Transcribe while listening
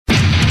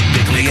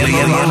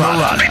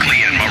Bickley&Marotta.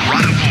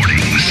 Bickley&Marotta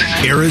Mornings.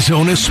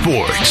 Arizona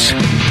Sports.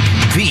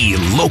 The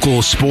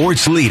local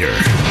sports leader.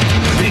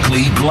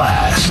 Bickley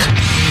Blast.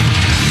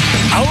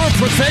 Our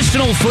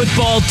professional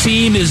football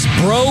team is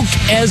broke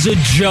as a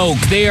joke.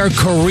 They are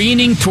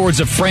careening towards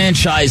a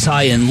franchise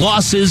high in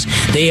losses.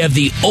 They have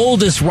the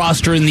oldest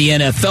roster in the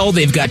NFL.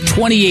 They've got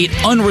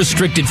 28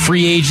 unrestricted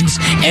free agents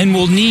and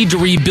will need to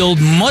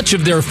rebuild much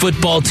of their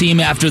football team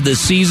after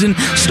this season,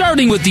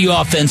 starting with the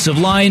offensive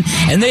line.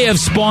 And they have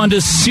spawned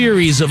a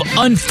series of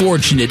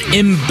unfortunate,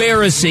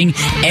 embarrassing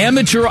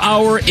amateur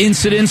hour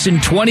incidents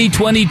in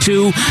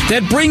 2022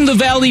 that bring the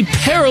Valley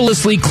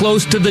perilously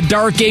close to the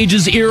Dark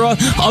Ages era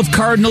of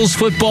Cardinals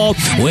football,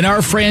 when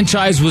our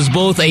franchise was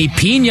both a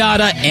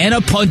piñata and a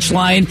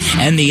punchline,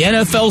 and the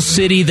NFL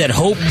city that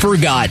hope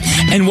forgot.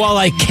 And while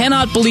I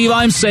cannot believe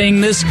I'm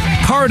saying this,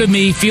 part of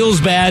me feels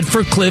bad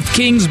for Cliff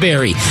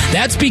Kingsbury.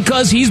 That's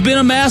because he's been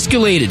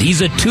emasculated.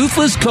 He's a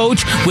toothless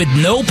coach with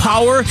no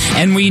power,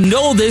 and we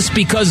know this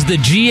because the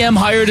GM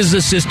hired his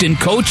assistant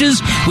coaches.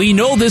 We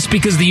know this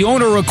because the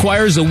owner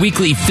requires a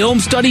weekly film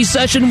study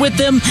session with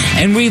them,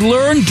 and we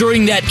learned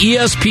during that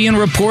ESPN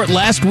report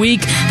last week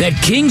that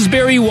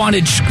Kingsbury wanted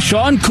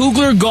Sean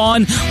Kugler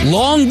gone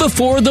long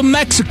before the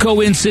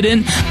Mexico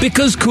incident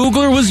because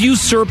Kugler was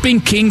usurping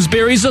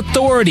Kingsbury's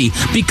authority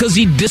because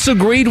he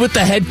disagreed with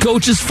the head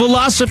coach's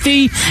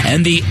philosophy,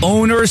 and the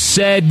owner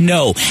said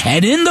no.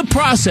 And in the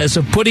process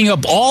of putting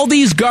up all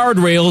these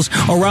guardrails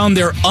around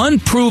their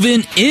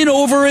unproven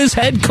in-over his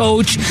head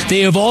coach, they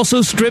have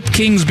also stripped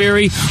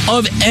Kingsbury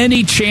of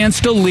any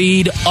chance to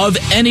lead, of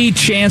any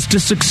chance to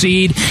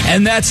succeed,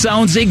 and that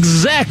sounds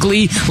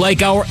exactly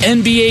like our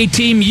NBA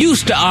team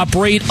used to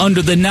operate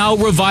under the now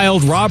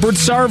reviled Robert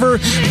Sarver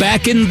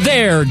back in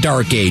their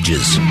dark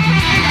ages.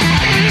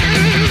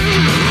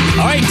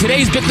 All right,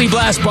 today's Bickley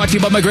Blast brought to you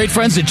by my great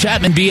friends at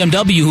Chapman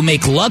BMW, who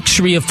make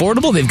luxury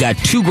affordable. They've got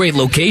 2 great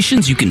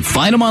locations. You can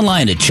find them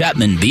online at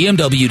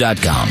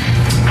chapmanbmw.com.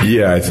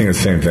 Yeah, I think the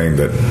same thing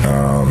that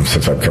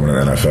since I've come to the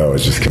NFL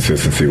is just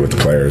consistency with the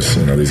players.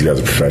 You know, these guys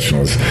are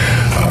professionals.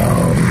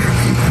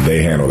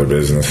 They handle their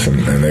business,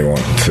 and they want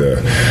to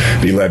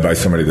be led by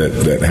somebody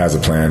that has a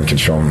plan, can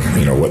show them,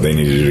 you know, what they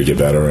need to do to get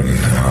better,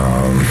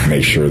 and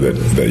make sure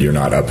that you're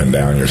not up and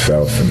down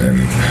yourself, and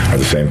are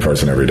the same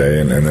person every day,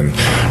 and then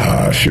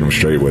shoot them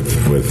straight with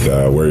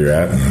where you're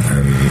at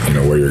and you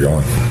know where you're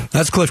going.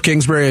 That's Cliff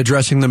Kingsbury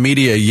addressing the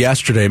media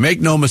yesterday.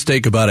 Make no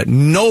mistake about it.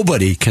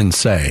 Nobody can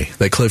say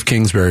that Cliff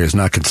Kingsbury is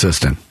not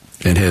consistent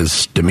in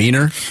his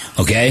demeanor,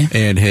 okay,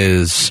 and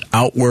his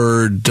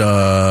outward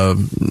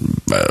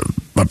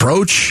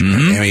approach.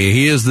 Mm-hmm. I mean,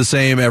 he is the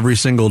same every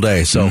single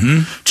day. So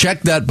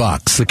check that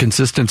box. The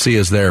consistency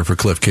is there for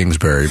Cliff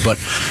Kingsbury. But,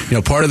 you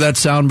know, part of that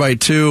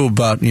soundbite, too,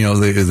 about, you know,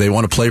 they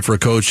want to play for a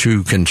coach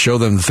who can show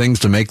them the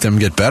things to make them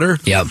get better.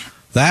 Yep.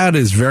 That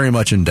is very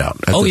much in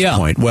doubt at this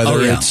point.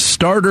 Whether it's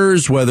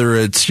starters, whether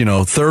it's, you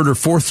know, 3rd or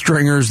 4th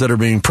stringers that are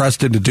being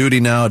pressed into duty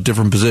now at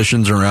different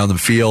positions around the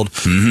field.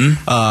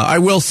 I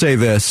will say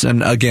this,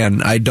 and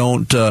again, I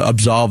don't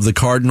absolve the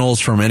Cardinals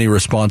from any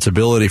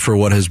responsibility for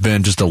what has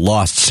been just a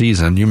lost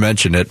season. You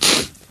mentioned it.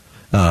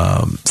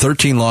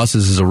 13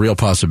 losses is a real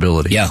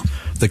possibility. Yeah.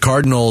 The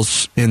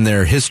Cardinals, in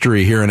their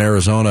history here in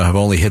Arizona, have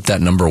only hit that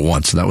number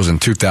once, and that was in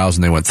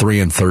 2000. They went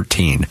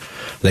 3-13.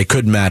 They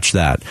could match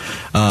that.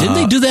 Didn't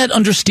they do that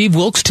under Steve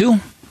Wilkes, too?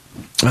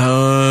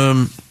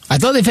 I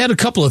thought they've had a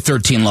couple of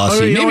 13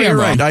 losses. Maybe I'm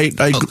wrong. Right.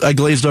 I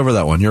glazed over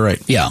that one. You're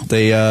right. Yeah.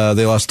 They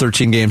lost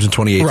 13 games in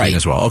 2018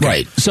 as well. Okay.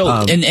 Right. So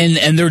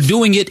and they're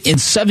doing it in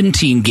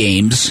 17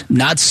 games,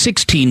 not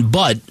 16,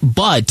 but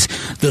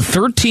the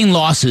 13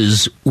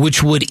 losses,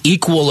 which would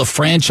equal a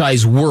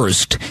franchise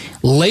worst,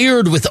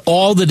 layered with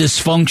all the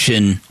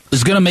dysfunction,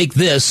 is going to make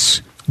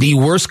this the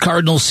worst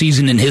Cardinals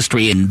season in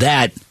history, and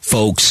that,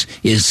 folks,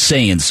 is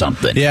saying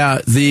something.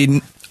 Yeah,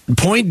 the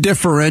point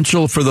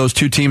differential for those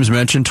 2 teams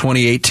mentioned,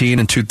 2018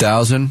 and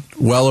 2000,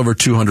 well over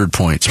 200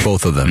 points,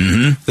 both of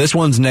them. This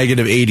one's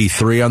negative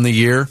 83 on the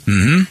year.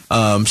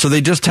 So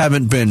they just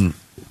haven't been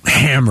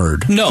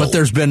hammered. No. But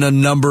there's been a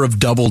number of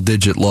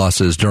double-digit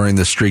losses during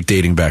the streak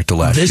dating back to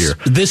last year.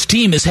 This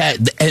team has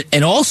had,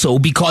 and also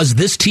because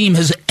this team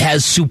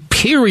has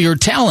superior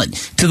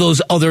talent to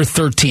those other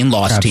 13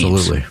 loss teams.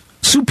 Absolutely.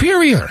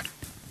 Superior.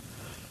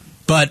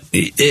 But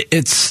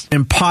it's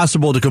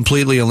impossible to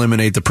completely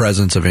eliminate the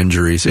presence of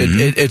injuries.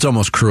 It's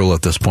almost cruel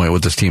at this point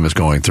what this team is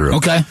going through.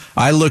 Okay.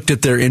 I looked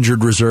at their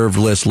injured reserve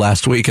list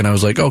last week, and I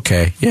was like,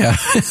 okay, yeah,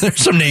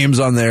 there's some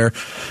names on there.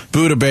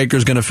 Budda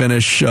Baker's going to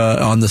finish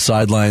on the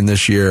sideline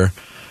this year.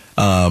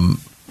 But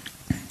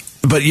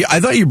I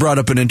thought you brought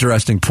up an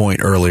interesting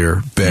point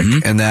earlier,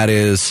 Bick, and that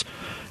is,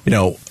 you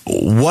know,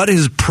 what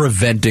is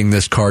preventing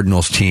this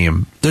Cardinals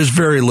team? There's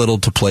very little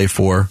to play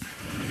for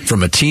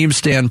from a team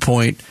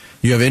standpoint.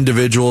 You have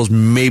individuals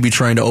maybe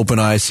trying to open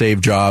eyes, save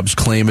jobs,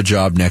 claim a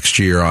job next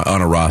year on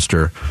a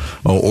roster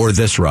or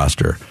this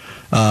roster.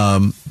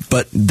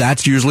 But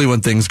that's usually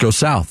when things go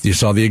south. You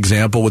saw the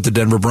example with the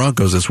Denver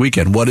Broncos this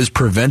weekend. What is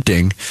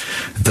preventing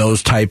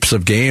those types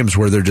of games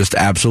where they're just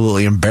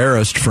absolutely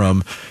embarrassed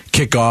from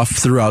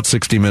kickoff throughout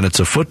 60 minutes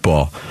of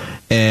football?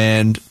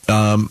 And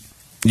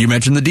you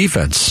mentioned the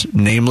defense,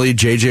 namely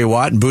J.J.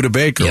 Watt and Budda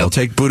Baker. Yep. I'll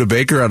take Budda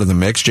Baker out of the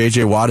mix.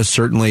 J.J. Watt has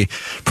certainly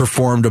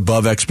performed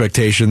above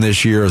expectation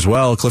this year as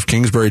well. Cliff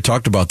Kingsbury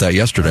talked about that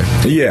yesterday.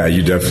 Yeah,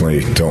 you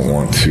definitely don't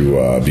want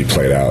to be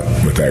played out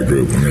with that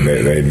group. I mean,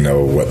 they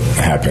know what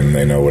happened.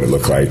 They know what it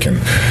looked like. And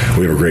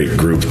we have a great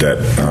group that,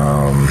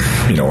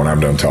 when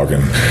I'm done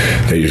talking,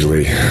 they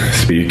usually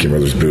speak, and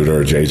whether it's Budda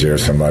or J.J. or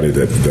somebody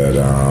that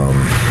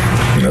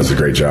does a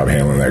great job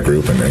handling that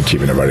group and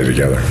keeping everybody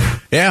together.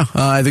 Yeah,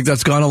 I think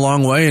that's gone a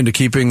long way into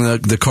keeping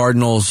the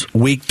Cardinals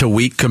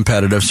week-to-week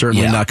competitive,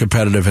 certainly not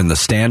competitive in the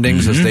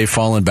standings as they've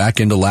fallen back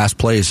into last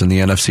place in the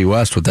NFC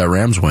West with that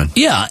Rams win.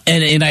 Yeah,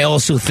 and I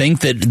also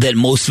think that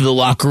most of the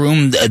locker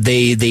room,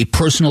 they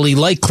personally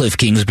like Cliff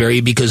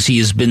Kingsbury because he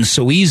has been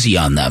so easy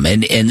on them.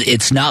 And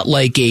it's not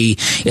like a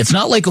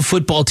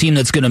football team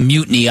that's going to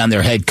mutiny on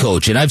their head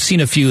coach. And I've seen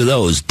a few of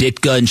those.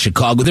 Ditka in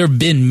Chicago, there have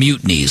been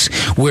mutinies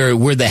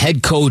where the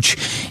head coach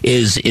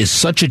is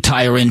such a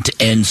tyrant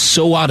and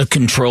so out of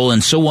control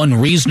and so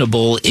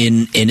unreasonable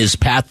in his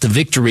path to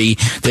victory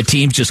that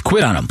teams just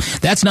quit on him.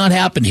 That's not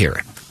happened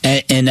here.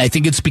 And I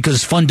think it's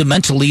because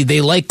fundamentally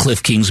they like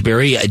Cliff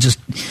Kingsbury. That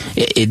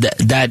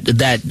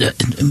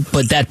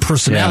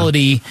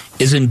personality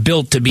isn't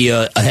built to be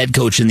a head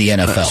coach in the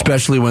NFL,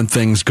 especially when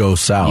things go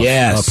south.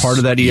 Yes, part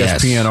of that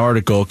ESPN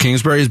article.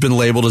 Kingsbury has been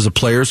labeled as a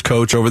player's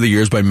coach over the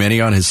years by many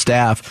on his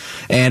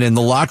staff, and in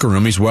the locker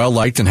room, he's well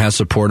liked and has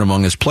support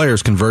among his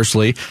players.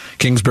 Conversely,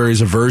 Kingsbury's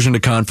aversion to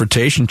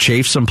confrontation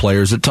chafes some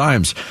players at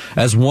times.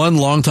 As one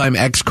longtime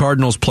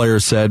ex-Cardinals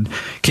player said,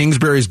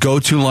 Kingsbury's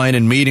go-to line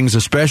in meetings,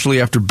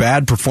 especially after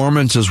bad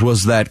performances,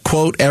 was that,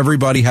 quote,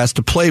 everybody has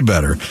to play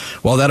better.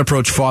 While that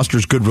approach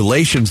fosters good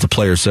relations, the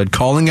player said,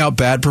 calling out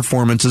bad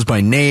performances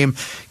by name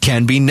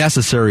can be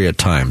necessary at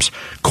times.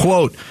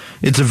 Quote,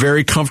 it's a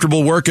very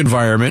comfortable work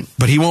environment,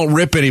 but he won't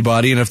rip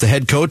anybody, and if the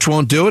head coach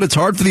won't do it, it's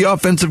hard for the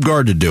offensive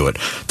guard to do it,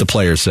 the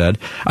player said.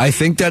 I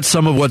think that's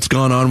some of what's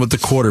gone on with the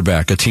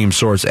quarterback. A team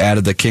source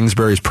added that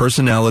Kingsbury's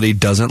personality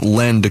doesn't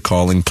lend to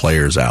calling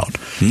players out.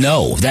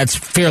 No, that's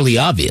fairly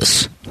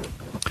obvious.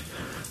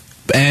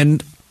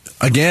 And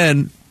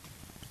again,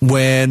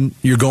 when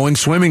you're going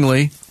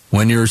swimmingly,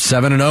 when you're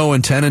 7-0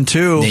 and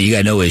 10-2, you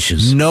got no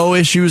issues. No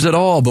issues at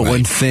all. But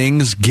when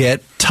things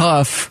get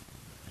tough,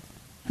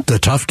 the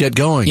tough get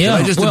going. Yeah,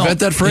 Did I just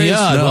invent that phrase?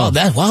 Yeah, no. I've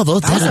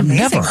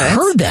never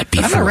heard that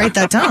before. I'm going to write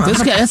that down.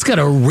 That's got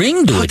a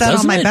ring to it, Put that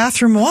doesn't on my it?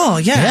 bathroom wall,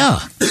 yeah.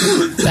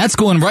 That's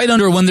going right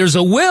under when there's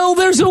a will,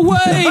 there's a way.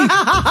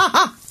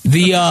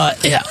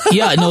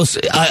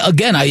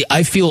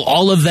 I feel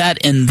all of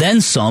that and then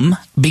some,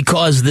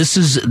 because this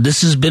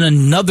has been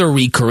another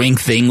recurring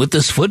thing with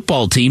this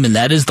football team, and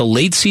that is the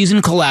late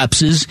season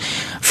collapses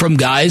from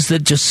guys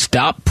that just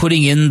stop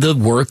putting in the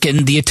work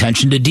and the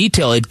attention to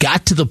detail. It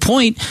got to the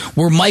point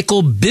where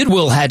Michael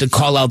Bidwill had to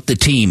call out the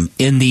team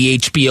in the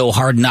HBO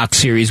Hard Knock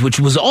series, which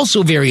was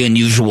also very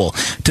unusual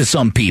to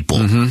some people,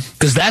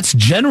 because that's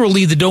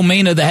generally the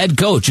domain of the head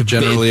coach.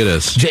 Generally it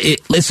is.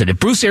 Listen, if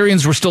Bruce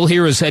Arians were still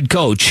here as head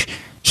coach,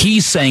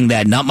 he's saying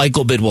that, not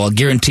Michael Bidwill. I'll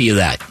guarantee you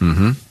that.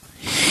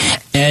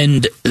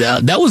 And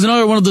that was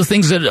another one of the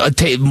things that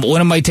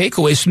one of my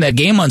takeaways from that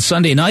game on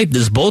Sunday night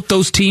is both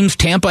those teams,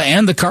 Tampa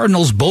and the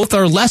Cardinals, both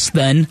are less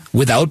than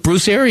without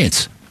Bruce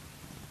Arians.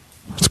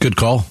 It's a good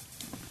call.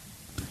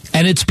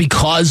 And it's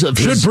because of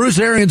Should Bruce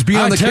Arians be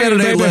on the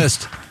candidate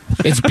list?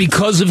 It's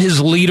because of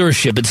his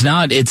leadership. It's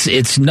not,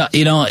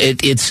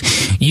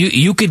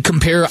 you could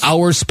compare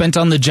hours spent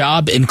on the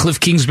job and Cliff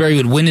Kingsbury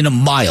would win in a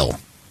mile.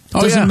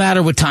 Doesn't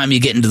matter what time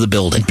you get into the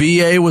building.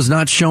 BA was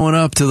not showing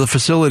up to the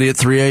facility at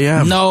 3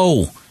 a.m.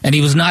 No, and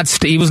he was not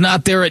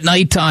there at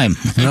nighttime.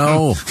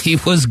 No. He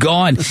was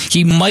gone.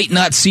 He might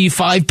not see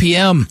 5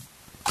 p.m.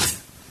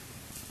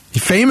 He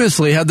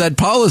famously had that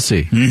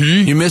policy.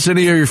 You miss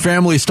any of your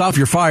family stuff,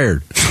 you're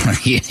fired.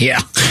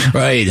 Yeah,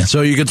 right. So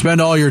you could spend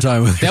all your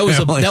time with your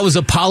family. That was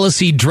a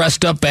policy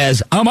dressed up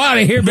as, I'm out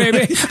of here,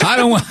 baby. I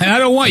don't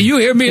want you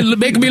here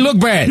making me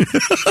look bad.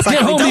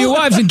 Get home to your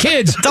wives and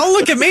kids. Don't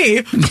look at me.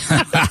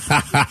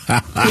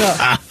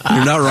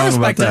 You're not wrong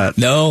about that.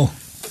 No.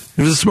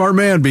 He was a smart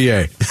man,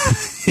 B.A.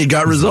 He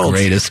got results.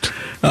 Greatest.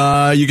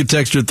 You can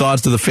text your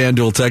thoughts to the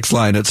FanDuel text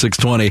line at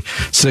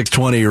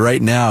 620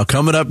 right now.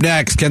 Coming up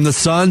next, can the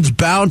Suns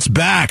bounce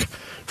back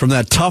from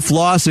that tough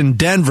loss in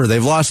Denver?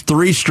 They've lost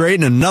 3 straight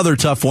and another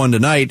tough one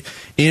tonight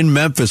in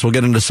Memphis. We'll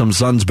get into some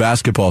Suns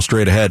basketball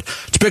straight ahead.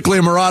 It's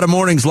Bickley&Marotta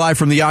Mornings live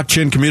from the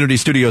Yok-Chin Community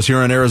Studios here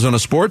on Arizona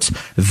Sports,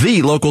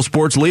 the local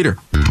sports leader.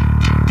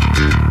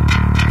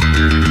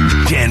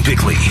 Dan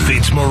Bickley,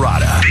 Vince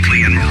Marotta.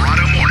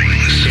 Bickley&Marotta Mornings.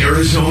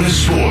 Arizona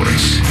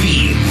Sports,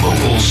 the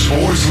local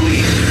sports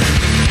leader.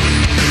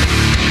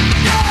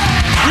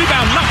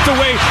 Rebound knocked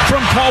away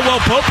from Caldwell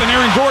Pope, and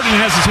Aaron Gordon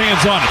has his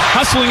hands on it.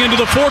 Hustling into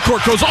the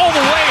forecourt, goes all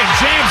the way and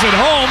jams it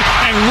home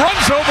and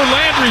runs over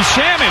Landry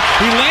Shamet.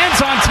 He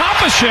lands on top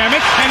of Shamet,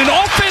 and an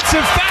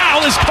offensive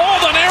foul is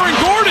called on Aaron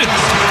Gordon.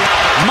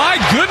 My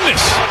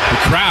goodness.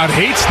 The crowd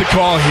hates the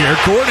call here.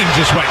 Gordon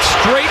just went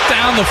straight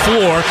down the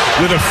floor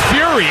with a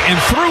fury and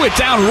threw it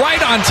down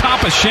right on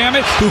top of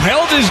Shamet, who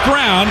held his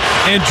ground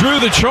and drew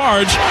the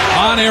charge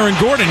on Aaron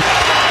Gordon.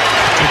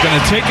 We're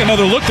going to take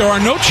another look. There are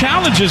no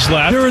challenges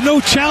left. There are no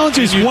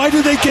challenges. Why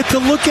do they get to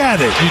look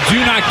at it? You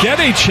do not get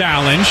a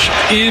challenge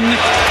in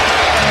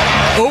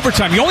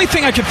overtime. The only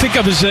thing I can think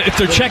of is if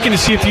they're checking to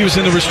see if he was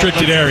in the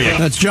restricted area.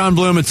 That's John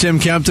Bloom and Tim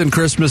Kempton,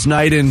 Christmas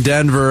night in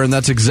Denver, and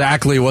that's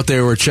exactly what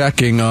they were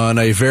checking on.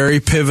 A very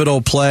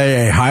pivotal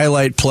play, a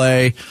highlight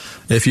play.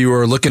 If you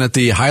were looking at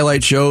the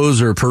highlight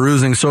shows or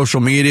perusing social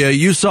media,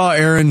 you saw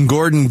Aaron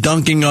Gordon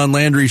dunking on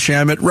Landry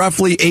Shamet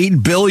roughly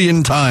 8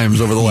 billion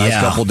times over the last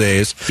couple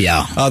days.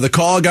 Yeah. The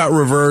call got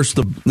reversed.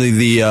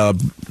 The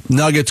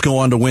Nuggets go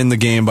on to win the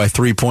game by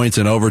 3 points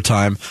in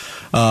overtime.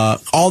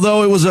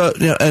 Although it was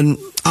an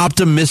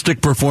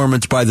optimistic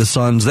performance by the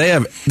Suns, they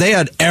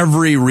had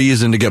every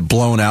reason to get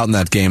blown out in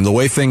that game. The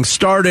way things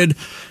started,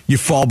 you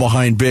fall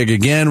behind big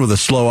again with a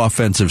slow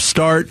offensive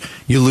start.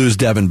 You lose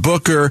Devin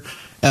Booker.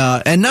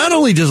 And not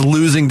only just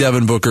losing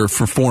Devin Booker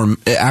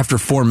after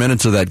 4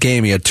 minutes of that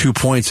game, he had 2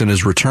 points in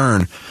his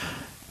return,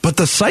 but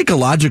the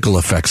psychological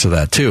effects of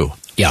that too.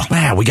 Yeah.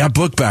 Man, we got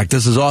Book back.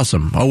 This is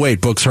awesome. Oh, wait,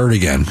 Book's hurt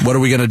again. What are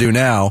we going to do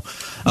now?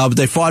 But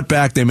they fought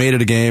back. They made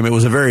it a game. It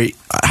was a very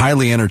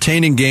highly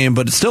entertaining game,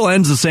 but it still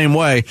ends the same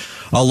way.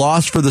 A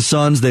loss for the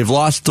Suns. They've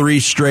lost 3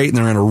 straight, and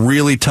they're in a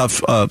really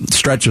tough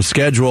stretch of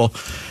schedule.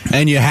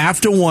 And you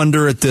have to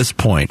wonder at this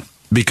point,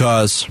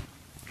 because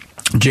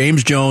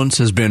James Jones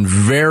has been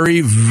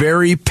very,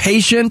 very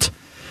patient,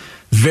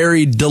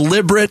 very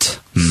deliberate,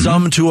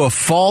 some to a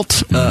fault.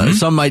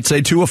 Some might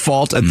say to a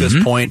fault at this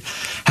point.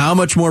 How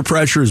much more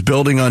pressure is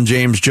building on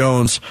James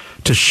Jones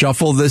to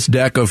shuffle this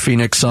deck of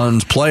Phoenix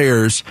Suns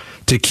players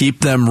to keep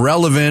them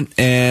relevant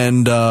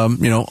and,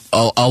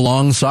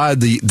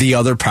 alongside the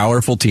other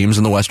powerful teams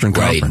in the Western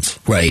Conference?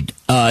 Right.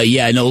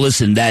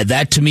 Listen,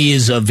 that to me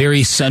is a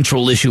very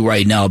central issue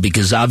right now,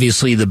 because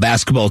obviously the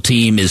basketball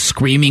team is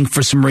screaming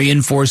for some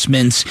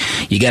reinforcements.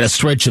 You got a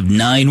stretch of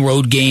 9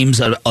 road games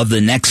of the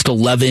next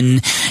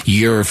 11.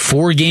 You're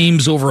 4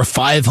 games over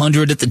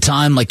 500 at the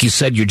time. Like you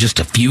said, you're just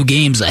a few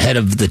games ahead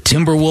of the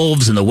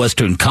Timberwolves in the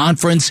Western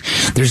Conference.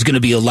 There's going to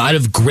be a lot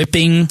of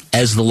gripping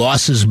as the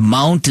losses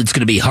mount. It's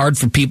going to be hard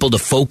for people to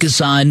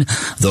focus on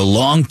the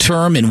long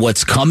term and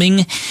what's coming.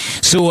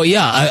 So,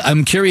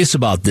 I'm curious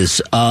about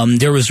this.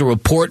 There was a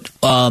report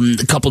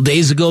a couple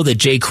days ago that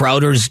Jay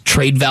Crowder's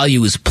trade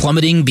value is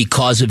plummeting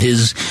because of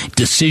his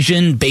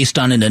decision based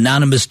on an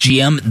anonymous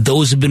GM.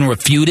 Those have been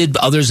refuted.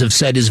 Others have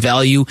said his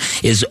value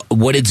is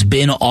what it's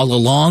been all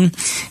along.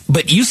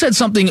 But you said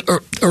something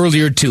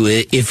earlier to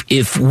it.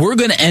 If we're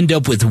going to end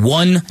up with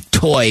one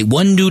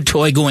new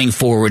toy going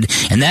forward,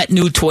 and that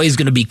new toy is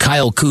going to be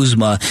Kyle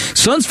Kuzma,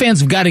 Suns fans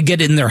have got to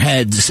get in their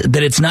heads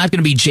that it's not going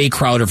to be Jay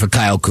Crowder for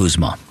Kyle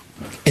Kuzma.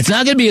 It's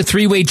not going to be a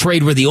 3-way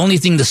trade where the only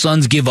thing the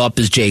Suns give up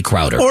is Jay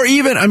Crowder. Or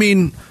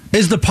even,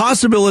 is the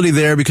possibility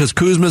there, because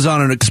Kuzma's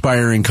on an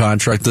expiring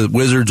contract, the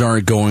Wizards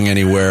aren't going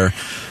anywhere?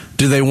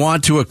 Do they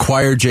want to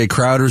acquire Jay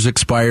Crowder's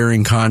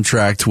expiring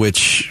contract,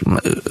 which,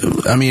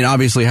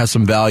 obviously has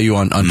some value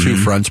on 2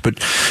 fronts, but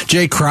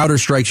Jay Crowder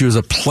strikes you as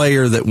a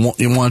player that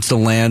wants to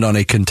land on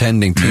a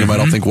contending team. I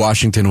don't think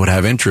Washington would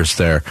have interest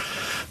there.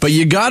 But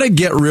you got to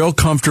get real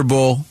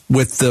comfortable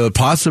with the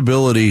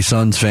possibility,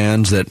 Suns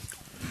fans, that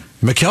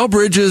Mikal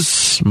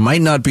Bridges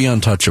might not be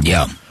untouchable.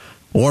 Yeah.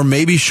 Or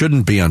maybe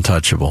shouldn't be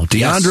untouchable.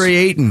 DeAndre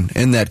Ayton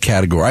in that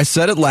category. I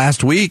said it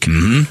last week.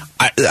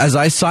 As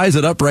I size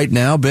it up right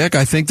now, Bick,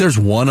 I think there's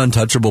one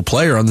untouchable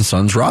player on the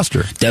Suns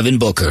roster. Devin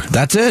Booker.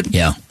 That's it.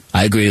 Yeah,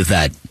 I agree with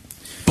that.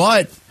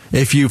 But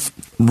if you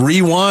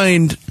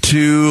rewind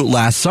to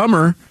last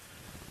summer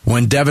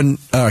when Kevin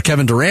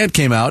Durant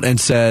came out and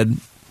said,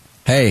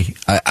 hey,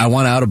 I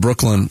want out of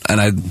Brooklyn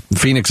and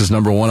Phoenix is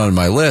number 1 on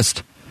my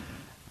list,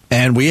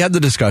 and we had the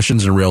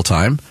discussions in real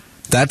time,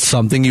 that's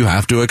something you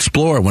have to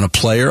explore when a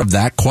player of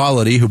that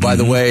quality, who, by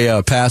the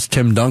way, passed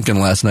Tim Duncan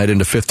last night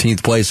into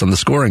 15th place on the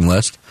scoring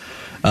list,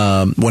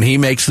 when he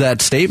makes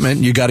that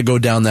statement, you got to go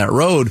down that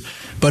road.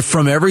 But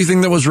from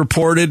everything that was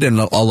reported, and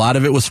a lot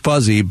of it was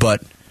fuzzy,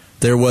 but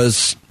there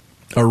was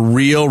a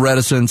real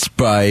reticence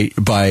by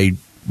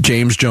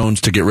James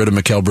Jones to get rid of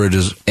Mikal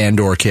Bridges and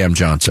or Cam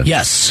Johnson.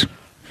 Yes.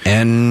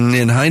 And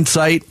in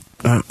hindsight,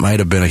 might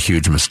have been a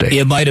huge mistake.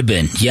 It might have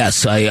been.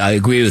 Yes, I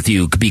agree with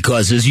you.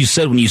 Because, as you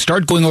said, when you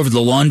start going over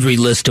the laundry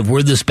list of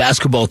where this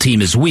basketball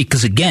team is weak,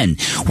 because, again,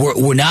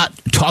 we're not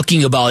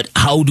talking about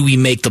how do we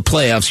make the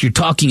playoffs. You're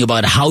talking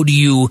about how do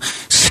you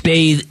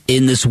stay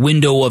in this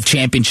window of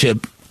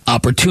championship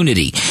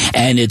opportunity,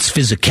 and it's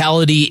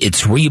physicality,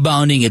 it's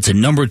rebounding, it's a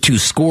number 2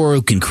 scorer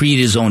who can create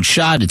his own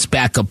shot, it's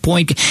backup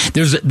point.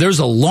 There's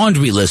a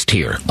laundry list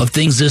here of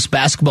things this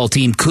basketball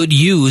team could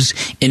use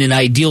in an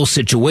ideal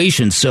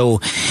situation.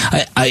 So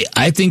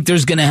I think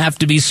there's going to have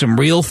to be some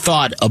real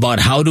thought about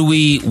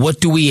what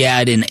do we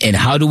add and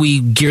how do we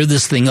gear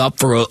this thing up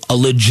for a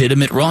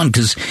legitimate run,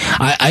 because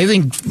I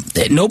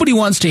think nobody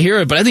wants to hear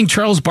it, but I think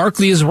Charles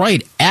Barkley is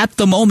right. At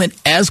the moment,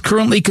 as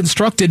currently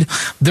constructed,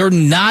 they're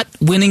not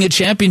winning a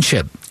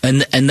championship.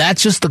 And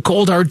that's just the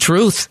cold hard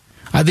truth.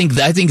 I think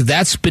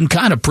that's been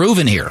kind of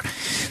proven here.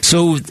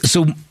 So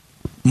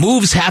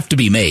moves have to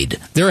be made.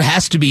 There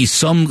has to be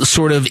some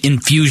sort of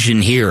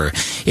infusion here.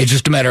 It's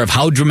just a matter of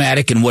how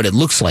dramatic and what it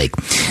looks like.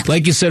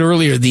 Like you said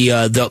earlier,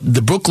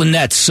 the Brooklyn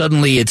Nets,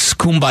 suddenly it's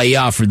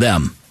kumbaya for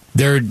them.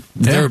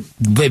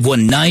 They've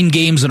won 9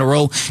 games in a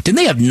row. Didn't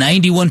they have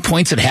 91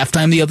 points at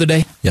halftime the other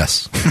day?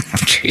 Yes.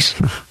 Jeez.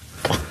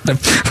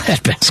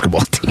 That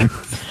basketball team.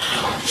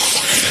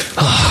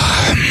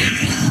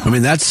 I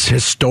mean, that's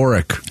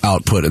historic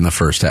output in the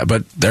first half,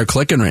 but they're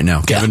clicking right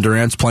now. Kevin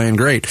Durant's playing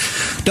great.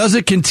 Does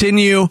it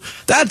continue?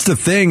 That's the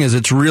thing, is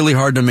it's really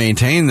hard to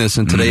maintain this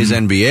in today's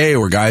NBA,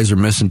 where guys are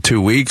missing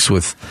 2 weeks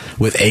with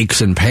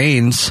aches and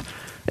pains.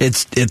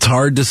 It's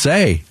hard to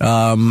say.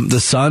 The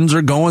Suns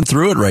are going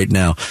through it right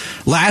now.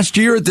 Last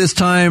year at this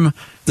time,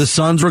 the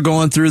Suns were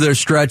going through their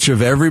stretch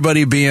of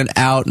everybody being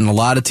out, and a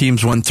lot of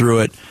teams went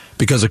through it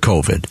because of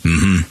COVID.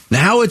 Mm-hmm.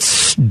 Now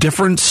it's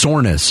different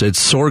soreness. It's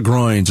sore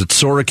groins, it's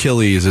sore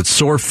Achilles, it's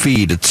sore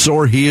feet, it's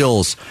sore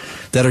heels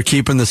that are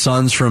keeping the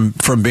Suns from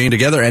being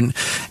together. And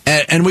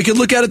we could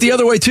look at it the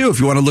other way, too. If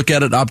you want to look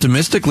at it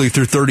optimistically,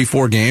 through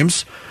 34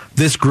 games,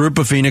 this group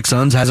of Phoenix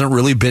Suns hasn't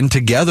really been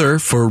together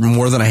for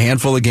more than a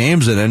handful of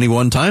games at any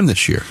one time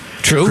this year.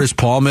 True. Chris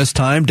Paul missed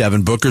time.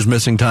 Devin Booker's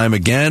missing time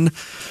again.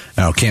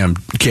 Now, Cam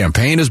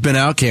Payne has been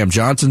out. Cam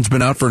Johnson's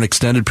been out for an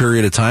extended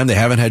period of time. They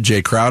haven't had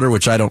Jay Crowder,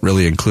 which I don't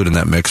really include in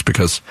that mix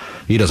because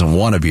he doesn't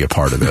want to be a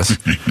part of this.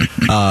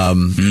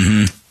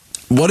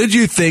 What did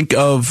you think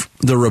of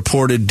the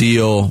reported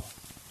deal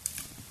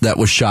that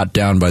was shot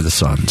down by the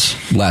Suns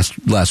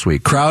last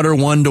week? Crowder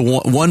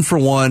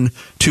 1-for-1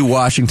 to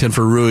Washington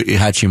for Rui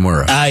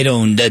Hachimura.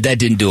 That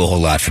didn't do a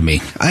whole lot for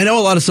me. I know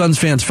a lot of Suns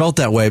fans felt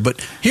that way,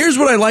 but here's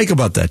what I like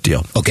about that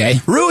deal.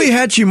 Okay. Rui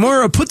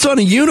Hachimura puts on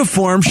a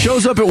uniform,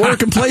 shows up at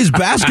work, and plays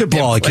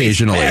basketball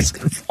occasionally.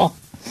 Basketball.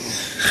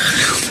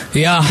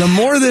 Yeah. The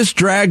more this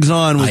drags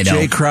on with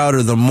Jay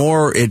Crowder, the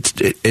more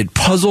it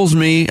puzzles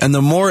me, and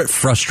the more it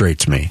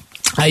frustrates me.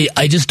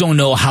 I just don't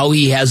know how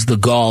he has the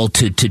gall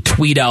to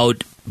tweet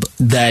out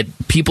that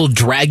people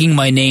dragging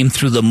my name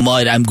through the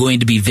mud, I'm going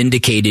to be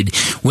vindicated,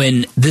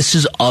 when this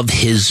is of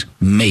his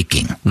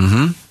making.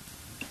 Mm-hmm.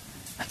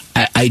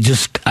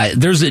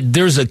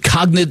 There's a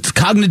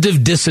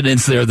cognitive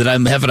dissonance there that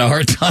I'm having a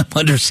hard time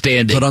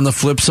understanding. But on the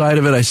flip side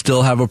of it, I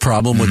still have a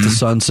problem with the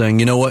Suns saying,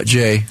 you know what,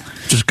 Jay,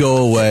 just go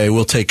away.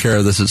 We'll take care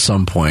of this at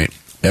some point.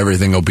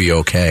 Everything will be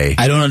okay.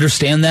 I don't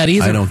understand that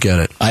either. I don't get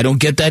it. I don't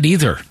get that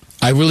either.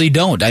 I really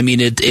don't. I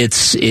mean, it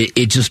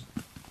just,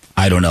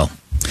 I don't know.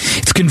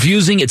 It's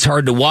confusing. It's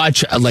hard to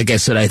watch. Like I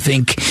said, I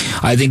think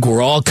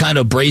we're all kind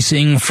of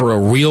bracing for a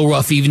real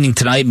rough evening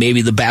tonight.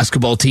 Maybe the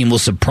basketball team will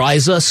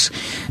surprise us,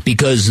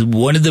 because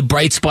one of the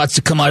bright spots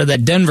to come out of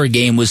that Denver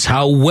game was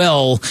how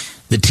well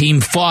the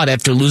team fought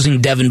after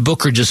losing Devin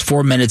Booker just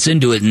 4 minutes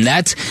into it. And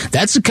that's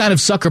the kind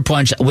of sucker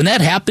punch. When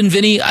that happened,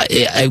 Vinny,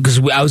 because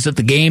I was at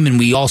the game and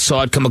we all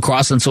saw it come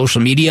across on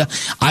social media,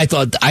 I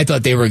thought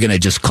they were going to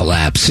just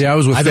collapse. Yeah, I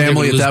was with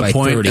family at that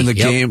point in the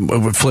game,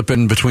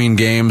 flipping between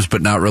games,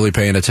 but not really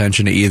paying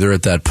attention to either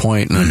at that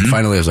point. And then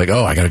finally I was like,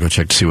 I got to go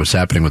check to see what's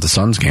happening with the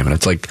Suns game. And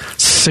it's like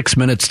 6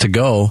 minutes to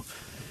go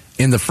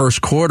in the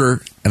first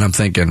quarter, and I'm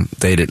thinking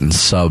they didn't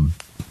sub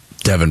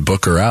Devin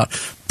Booker out.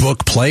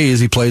 Book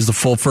plays, he plays the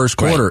full first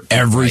quarter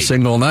every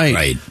single night.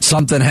 Right.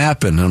 Something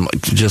happened. I'm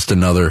like, just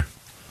another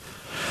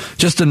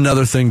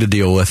thing to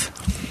deal with.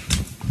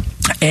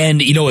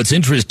 And, what's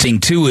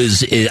interesting, too,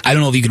 is I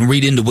don't know if you can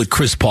read into what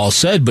Chris Paul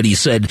said, but he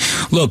said,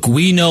 look,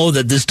 we know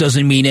that this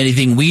doesn't mean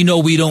anything. We know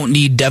we don't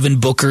need Devin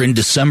Booker in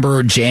December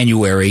or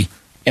January.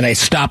 And I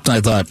stopped and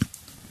I thought,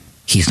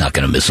 he's not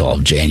going to miss all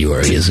of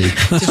January, is he?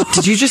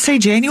 Did you just say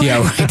January?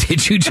 Yeah, right.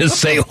 Did you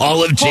just say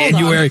all of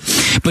January?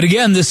 But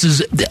again, this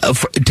is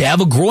to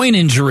have a groin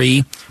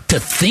injury, to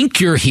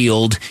think you're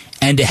healed,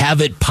 and to have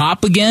it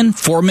pop again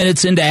 4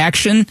 minutes into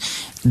action,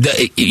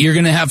 you're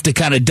going to have to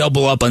kind of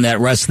double up on that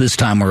rest this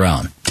time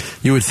around.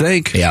 You would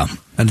think. Yeah.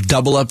 And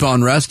double up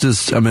on rest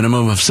is a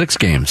minimum of 6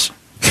 games.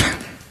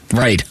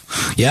 Right.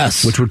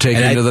 Yes. Which would take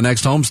you to the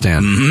next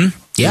homestand. Mm-hmm.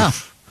 Yeah.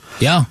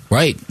 Yeah,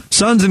 right.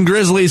 Suns and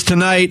Grizzlies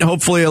tonight.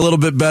 Hopefully a little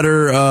bit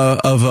better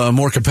of a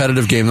more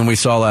competitive game than we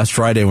saw last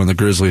Friday, when the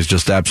Grizzlies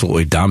just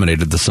absolutely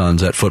dominated the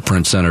Suns at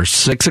Footprint Center.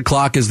 6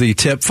 o'clock is the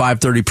tip,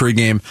 5:30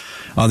 pregame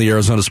on the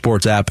Arizona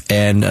Sports app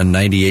and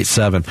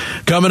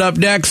 98.7. Coming up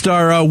next,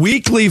 our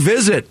weekly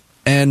visit,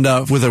 and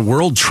with a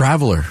world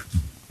traveler,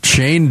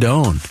 Shane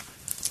Doan.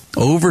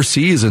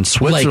 overseas in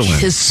Switzerland. Like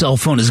his cell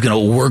phone is going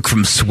to work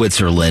from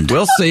Switzerland.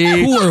 We'll see.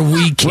 Who are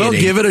we kidding? We'll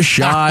give it a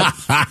shot.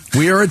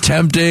 We are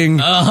attempting.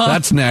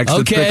 That's next.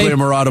 Okay. It's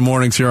Bickley&Marotta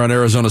Mornings here on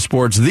Arizona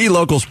Sports, the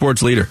local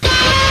sports leader.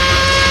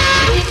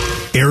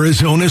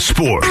 Arizona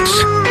Sports,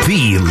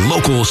 the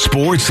local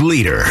sports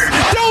leader.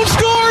 Doan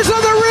scores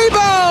on the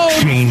rebound.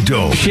 Shane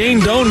Doan. Shane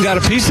Doan got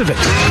a piece of it.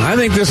 I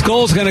think this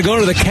goal is going to go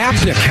to the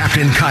captain.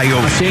 Captain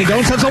Coyote. Shane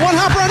Doan sends a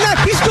one-hopper on net.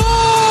 He scores!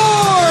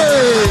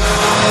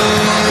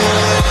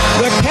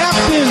 The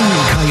captain.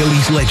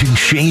 Coyotes legend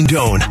Shane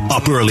Doan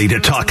up early to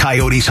talk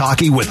Coyotes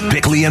hockey with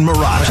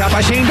Bickley&Marotta. Shot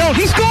by Shane Doan.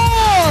 He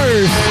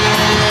scores!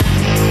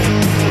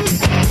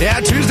 Yeah,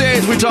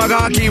 Tuesdays we talk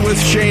hockey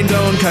with Shane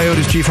Doan,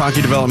 Coyotes Chief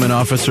Hockey Development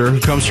Officer, who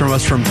comes from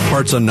us from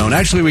parts unknown.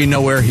 Actually, we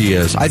know where he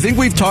is. I think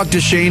we've talked to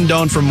Shane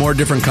Doan from more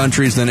different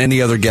countries than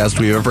any other guest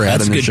we've ever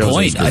had in the show. That's a good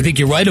point. I think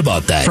you're right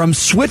about that. From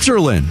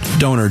Switzerland,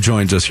 Doner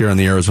joins us here on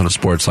the Arizona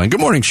Sports Line. Good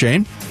morning,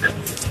 Shane.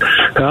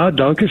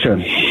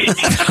 Dankeschön.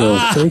 So,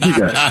 thank you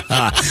guys.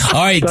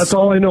 All right. That's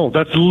all I know.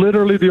 That's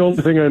literally the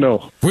only thing I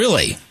know.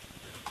 Really?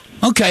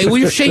 Okay, well,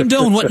 you're Shane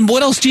Doan.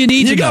 What else do you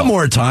need to know? You got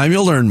more time.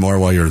 You'll learn more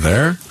while you're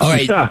there. All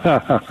right.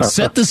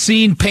 Set the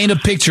scene, paint a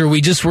picture.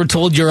 We just were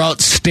told you're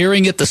out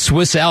staring at the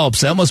Swiss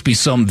Alps. That must be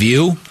some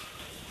view.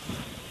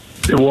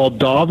 Well,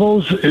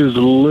 Davos is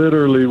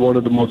literally one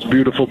of the most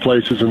beautiful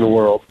places in the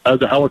world.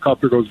 As a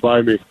helicopter goes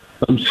by me,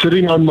 I'm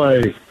sitting on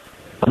my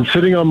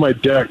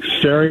deck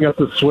staring at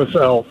the Swiss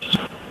Alps.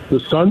 The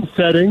sun's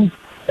setting,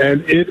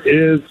 and it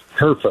is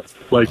perfect.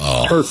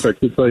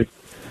 Perfect. It's like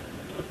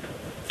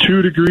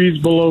 2 degrees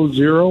below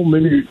zero,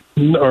 maybe,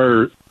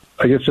 or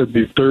I guess it'd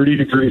be 30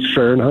 degrees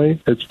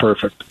Fahrenheit. It's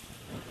perfect.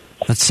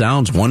 That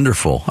sounds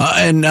wonderful.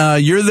 And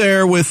you're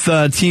there with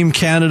Team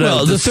Canada.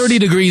 Well, the 30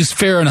 degrees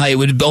Fahrenheit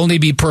would only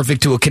be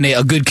perfect to a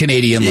good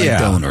Canadian like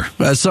Doner.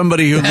 As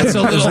somebody who that's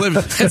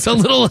a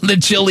little on the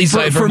chilly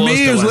side for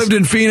me, who's lived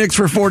in Phoenix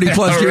for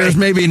 40-plus years,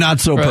 maybe not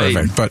so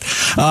perfect. But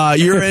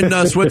you're in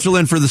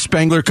Switzerland for the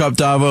Spengler Cup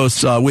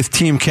Davos with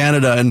Team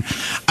Canada. And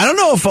I don't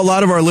know if a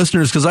lot of our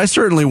listeners, because I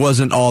certainly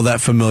wasn't all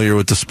that familiar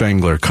with the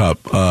Spengler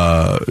Cup,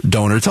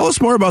 Doner. Tell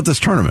us more about this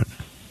tournament.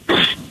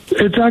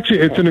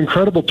 It's an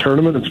incredible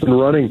tournament. It's been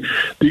running.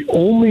 The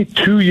only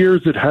 2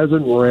 years it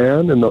hasn't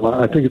ran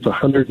I think it's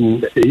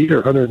 108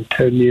 or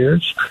 110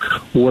 years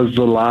was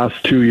the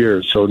last 2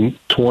 years. So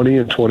 20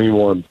 and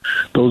 21.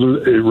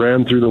 It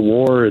ran through the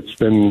war. It's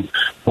been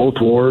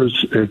both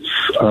wars. It's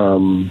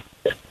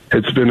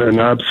been an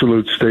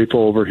absolute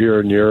staple over here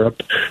in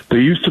Europe.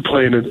 They used to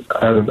play at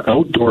an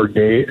outdoor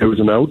game. It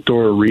was an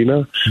outdoor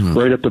arena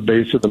right at the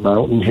base of the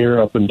mountain here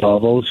up in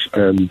Davos,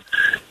 and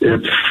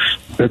it's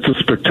a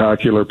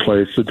spectacular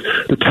place.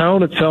 The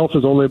town itself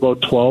is only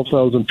about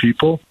 12,000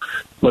 people,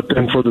 but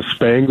then for the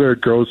Spengler,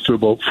 it grows to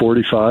about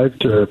 45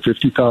 to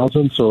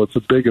 50,000, so it's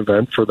a big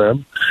event for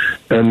them.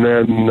 And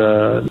then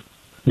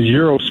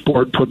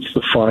Eurosport puts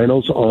the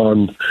finals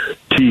on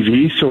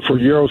TV. So for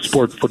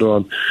Eurosport to put it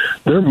on,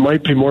 there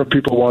might be more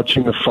people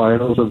watching the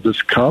finals of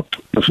this cup,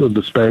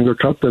 the Spengler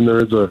Cup, than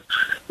there is a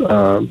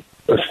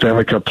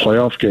Stanley Cup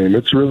playoff game.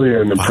 It's really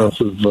an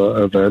impressive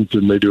event,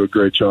 and they do a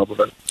great job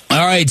of it.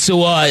 All right, so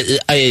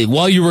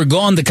while you were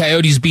gone, the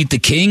Coyotes beat the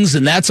Kings,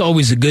 and that's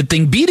always a good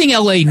thing. Beating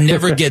LA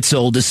never gets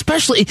old,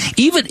 especially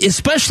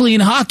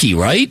in hockey,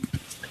 right?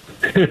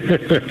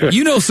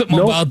 You know something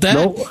about that.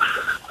 No.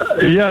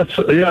 Yes.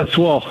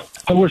 Well,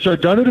 I wish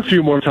I'd done it a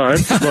few more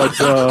times, but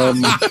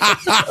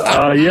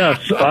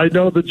yes, I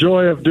know the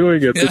joy of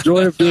doing it. The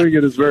joy of doing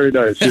it is very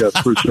nice. Yes,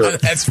 for sure.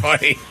 That's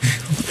funny.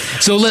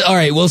 So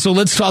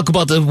let's talk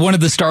about one of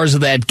the stars of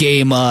that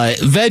game.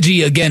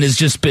 Veggie again has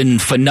just been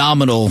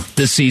phenomenal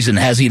this season,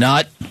 has he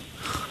not?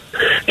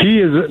 He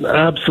is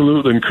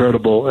absolutely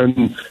incredible,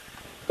 and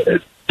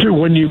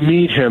when you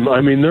meet him,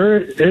 I mean,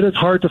 it is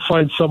hard to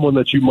find someone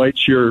that you might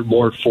cheer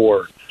more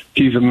for.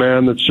 He's a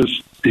man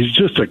he's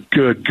just a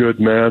good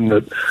man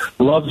that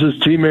loves his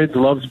teammates,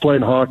 loves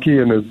playing hockey,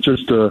 and is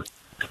just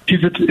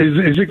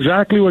he's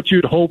exactly what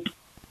you'd hope.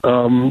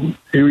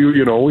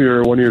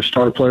 You're one of your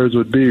star players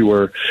would be,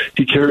 where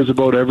he cares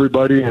about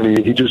everybody, and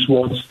he just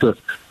wants to.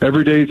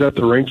 Every day he's at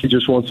the rink, he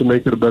just wants to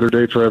make it a better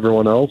day for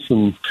everyone else,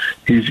 and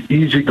he's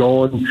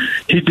easygoing.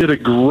 He did a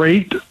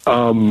great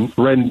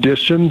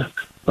rendition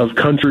of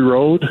Country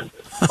Road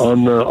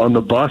on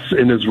the bus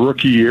in his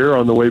rookie year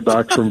on the way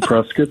back from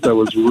Prescott. That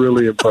was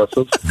really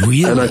impressive.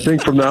 Really? And I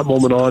think from that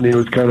moment on, he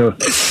was kind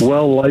of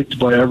well-liked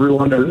by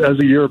everyone. As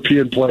a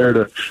European player,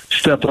 to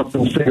step up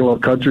and sing a little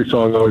country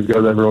song always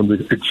got everyone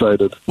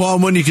excited. Well,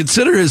 when you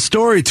consider his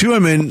story, too, I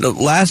mean,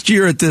 last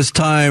year at this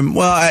time,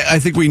 well, I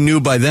think we knew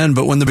by then,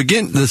 but when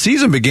the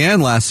season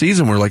began last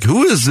season, we're like,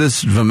 who is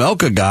this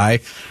Vejmelka guy?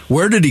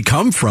 Where did he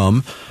come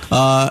from?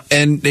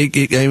 And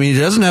he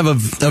doesn't have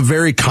a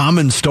very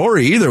common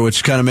story either,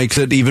 which kind of makes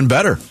it even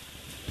better.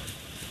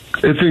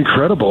 It's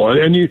incredible.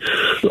 And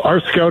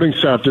our scouting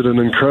staff did an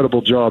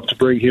incredible job to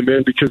bring him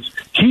in, because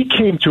he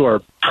came to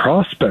our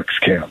prospects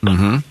camp.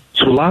 Mm-hmm.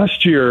 So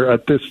last year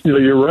at this,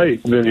 you're right,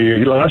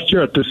 Vinny, last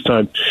year at this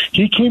time,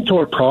 he came to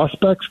our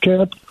prospects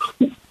camp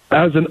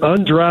as an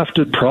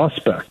undrafted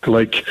prospect,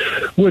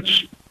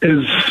 which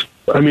is,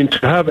 to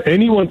have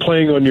anyone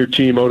playing on your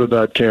team out of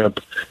that camp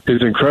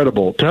is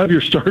incredible. To have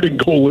your starting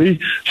goalie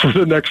for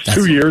the next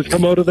 2 years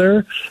come out of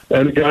there,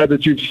 and a guy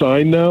that you've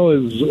signed now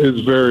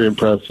is very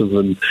impressive,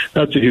 and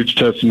that's a huge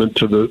testament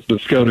to the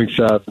scouting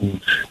staff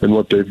and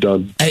what they've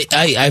done.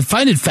 I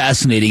find it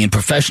fascinating in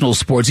professional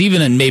sports,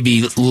 even in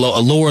maybe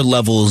lower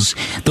levels,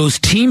 those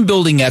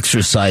team-building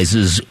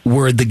exercises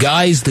where the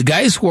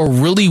guys who are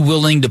really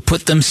willing to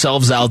put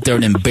themselves out there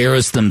and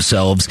embarrass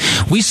themselves.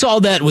 We saw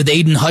that with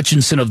Aiden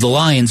Hutchinson of the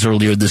Lions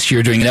earlier this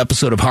year during an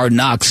episode of Hard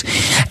Knocks.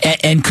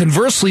 And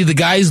conversely, the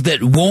guys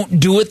that won't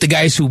do it, the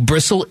guys who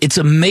bristle, it's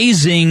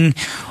amazing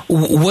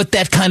what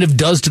that kind of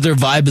does to their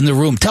vibe in the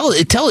room.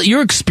 Tell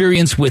your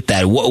experience with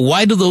that.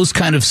 Why do those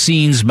kind of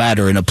scenes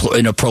matter in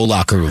a pro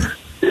locker room?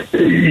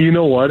 You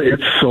know what?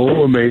 It's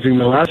so amazing.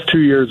 The last 2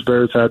 years,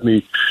 Bears had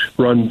me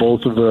run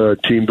both of the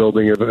team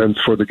building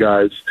events for the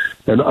guys,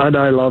 and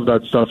I love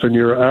that stuff. And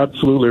you're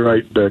absolutely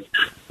right, Vic.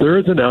 There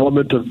is an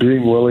element of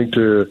being willing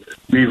to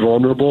be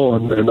vulnerable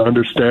and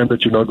understand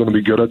that you're not going to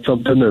be good at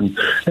something,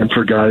 and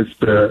for guys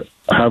to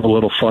have a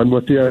little fun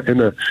with you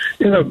in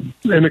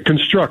a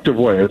constructive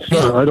way.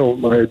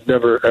 I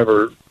never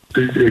ever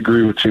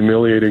agree with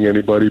humiliating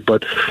anybody,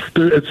 but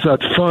it's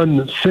that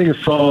fun. Sing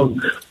a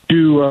song.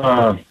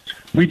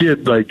 We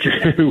did a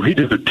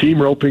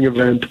team roping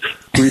event.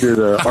 We did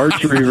an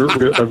archery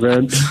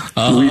event.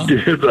 We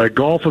did a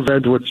golf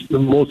event, which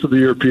most of the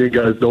European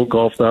guys don't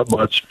golf that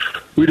much.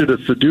 We did a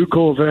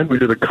Sudoku event. We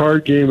did a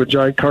card game, a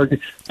giant card game.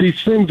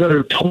 These things that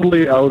are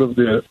totally out of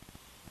the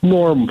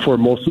norm for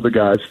most of the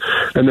guys.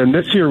 And then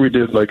this year we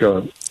did like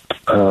a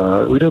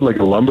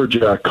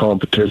lumberjack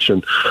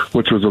competition,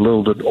 which was a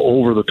little bit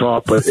over the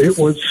top, but it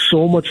was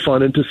so much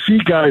fun. And to see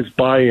guys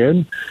buy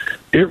in,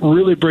 it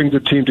really brings a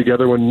team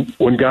together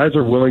when guys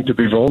are willing to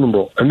be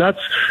vulnerable. And that's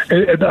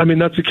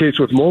the case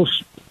with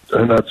most,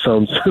 and that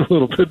sounds a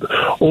little bit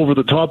over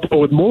the top, but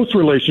with most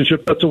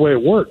relationships, that's the way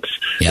it works,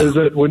 is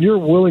that when you're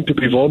willing to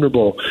be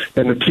vulnerable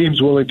and the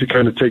team's willing to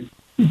kind of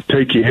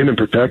take you in and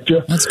protect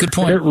you. That's a good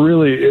point.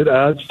 It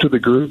adds to the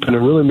group, and it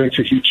really makes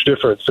a huge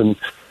difference. And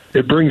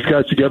it brings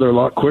guys together a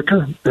lot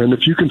quicker. And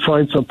if you can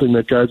find something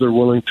that guys are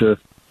willing to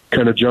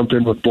kind of jump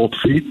in with both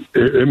feet,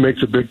 it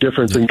makes a big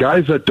difference. And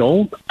guys that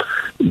don't,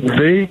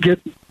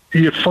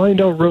 you find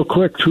out real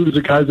quick who's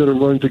the guys that are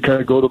willing to kind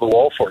of go to the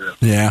wall for you.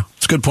 Yeah,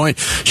 it's a good point.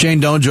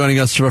 Shane Doan joining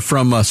us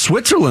from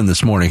Switzerland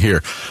this morning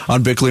here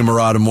on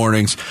Bickley&Marotta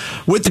Mornings.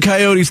 With the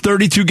Coyotes,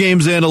 32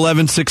 games in,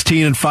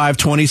 11-16 and 5,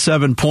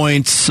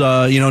 points.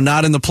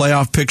 Not in the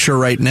playoff picture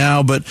right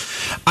now, but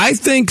I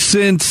think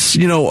since,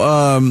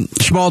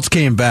 Schmaltz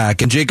came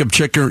back and Jacob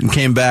Chickern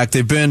came back,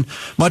 they've been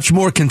much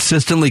more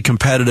consistently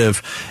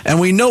competitive. And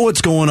we know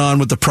what's going on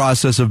with the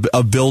process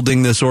of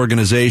building this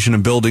organization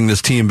and building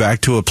this team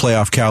back to a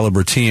playoff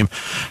caliber team.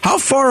 How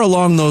far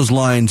along those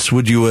lines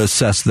would you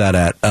assess that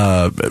at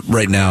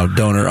right now,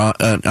 Donor?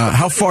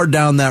 How far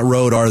down that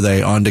road are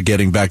they on to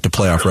getting back to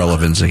playoff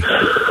relevancy?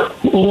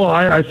 Well,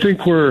 I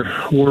think we're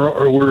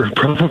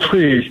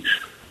probably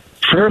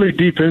fairly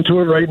deep into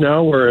it right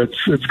now, where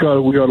we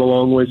got a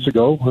long ways to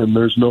go, and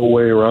there's no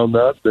way around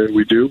that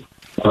we do.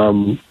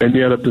 And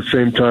yet at the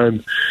same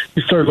time,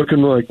 you start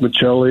looking like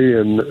Michelli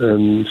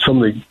and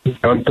some of the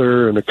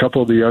Gunther and a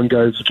couple of the young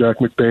guys, Jack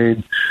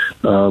McBain,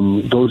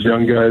 those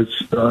young guys,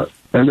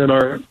 and then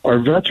our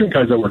veteran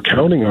guys that we're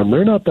counting on,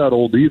 they're not that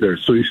old either.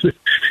 So you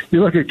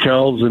look at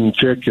Kells and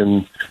Chick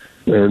and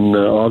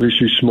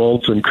obviously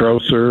Schmaltz and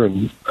Krauser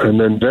and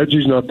then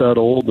Veggie's not that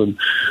old, and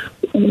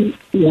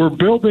we're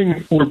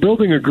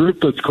building a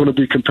group that's going to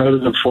be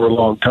competitive for a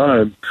long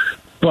time.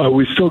 But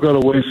we still got a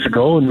ways to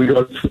go, and we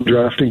got some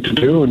drafting to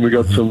do, and we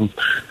got some.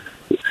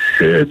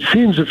 It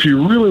seems if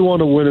you really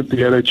want to win at the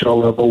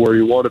NHL level, where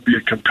you want to be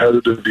a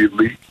competitive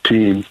elite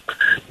team,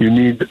 you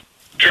need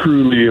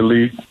truly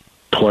elite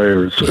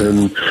players.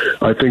 And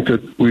I think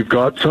that we've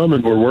got some,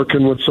 and we're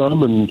working with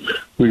some, and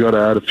we got to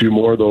add a few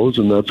more of those,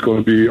 and that's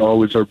going to be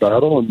always our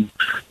battle. And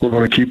we're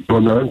going to keep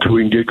doing that until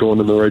we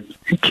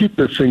can keep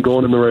this thing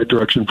going in the right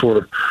direction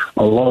for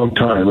a long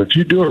time. If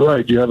you do it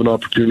right, you have an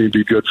opportunity to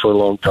be good for a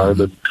long time,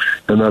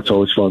 and that's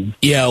always fun.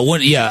 Yeah,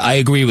 I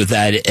agree with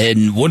that.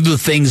 And one of the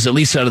things, at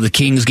least out of the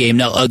Kings game,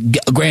 now,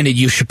 granted,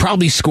 you should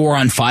probably score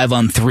on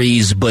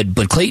 5-on-3s,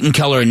 but Clayton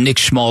Keller and Nick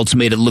Schmaltz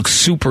made it look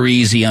super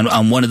easy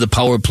on one of the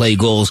power play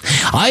goals.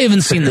 I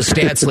haven't seen the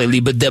stats lately,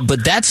 but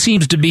that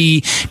seems to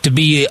be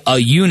a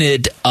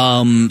unit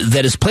that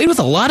has played with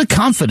a lot of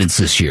confidence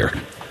this year.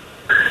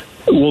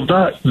 Well,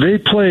 they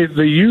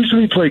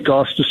usually play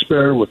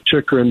Gostisbehere with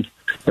Chychrun,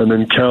 and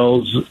then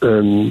Kells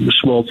and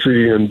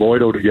Schmaltzy and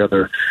Boydo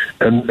together,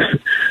 and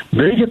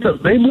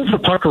they move the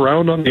puck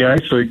around on the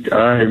ice like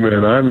I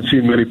haven't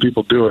seen many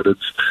people do it.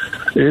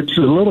 It's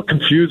a little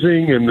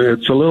confusing, and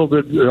it's a little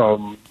bit.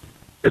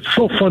 It's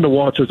so fun to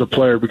watch as a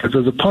player, because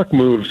as the puck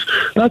moves,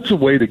 that's the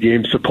way the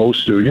game's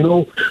supposed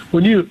to.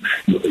 When you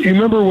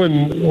remember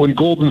when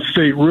Golden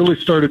State really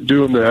started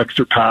doing the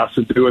extra pass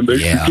and doing the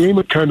game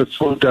had kind of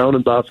slowed down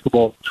in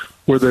basketball,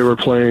 where they were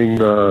playing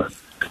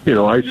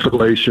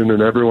isolation,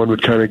 and everyone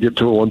would kind of get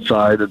to one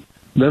side. And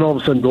then all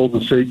of a sudden Golden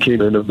State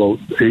came in about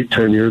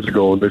 8-10 years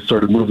ago, and they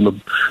started moving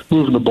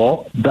the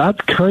ball. That's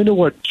kind of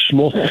what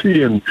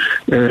Schmaltzy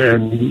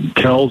and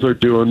Kells are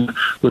doing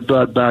with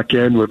that back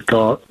end, with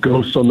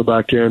Ghost on the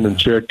back end and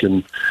Chick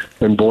and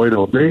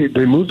Boydo.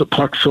 They move the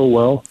puck so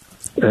well,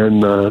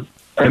 and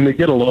they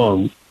get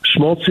along.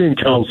 Schmaltzy and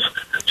Kells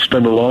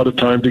spend a lot of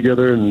time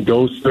together, and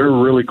Ghost, they're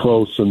really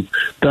close. And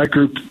that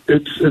group,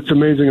 it's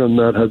amazing when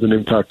that has an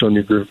impact on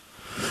your group.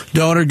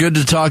 Donor, good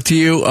to talk to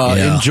you.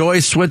 Enjoy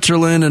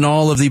Switzerland and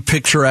all of the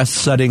picturesque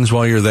settings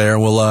while you're there.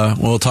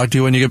 We'll talk to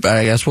you when you get back.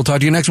 I guess we'll talk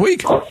to you next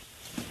week.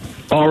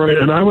 All right,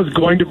 and I was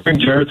going to bring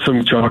Jared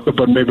some chocolate,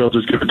 but maybe I'll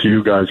just give it to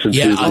you guys.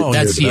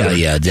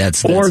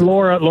 That's or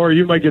Laura,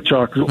 you might get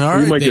chocolate. All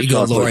right, you might get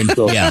chocolate. Lauren.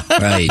 So. Yeah,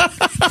 right.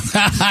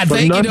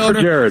 But none for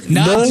Jared.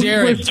 No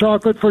Swiss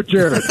chocolate for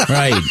Jared.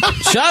 Right.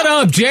 Shut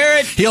up,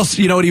 Jared.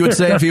 You know what he would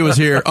say if he was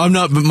here? I'm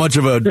not much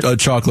of a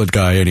chocolate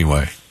guy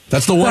anyway.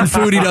 That's the one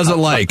food he doesn't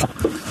like.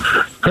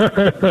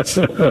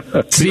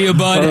 See you,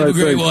 bud. Have a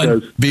great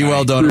one. Be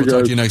well, Donor. We'll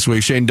talk to you next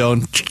week. Shane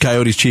Doan,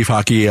 Coyotes Chief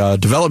Hockey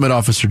Development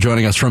Officer,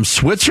 joining us from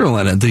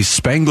Switzerland at the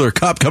Spengler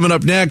Cup. Coming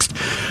up next,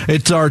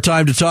 it's our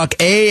time to talk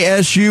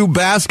ASU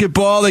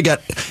basketball. They got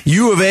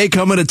U of A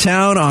coming to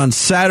town on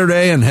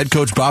Saturday, and head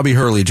coach Bobby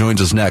Hurley joins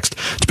us next.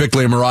 It's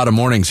Bickley&Marotta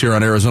Mornings here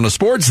on Arizona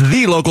Sports,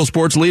 the local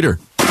sports leader.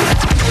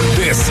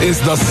 This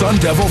is the Sun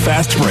Devil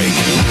Fast Break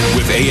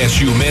with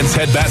ASU men's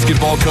head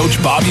basketball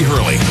coach Bobby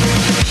Hurley.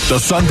 The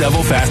Sun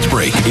Devil Fast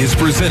Break is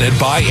presented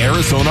by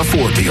Arizona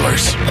Ford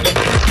Dealers.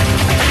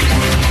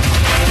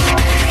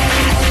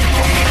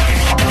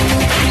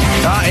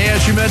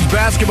 ASU men's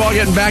basketball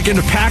getting back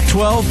into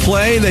Pac-12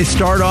 play. They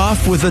start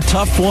off with a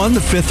tough one. The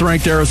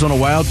 5th-ranked Arizona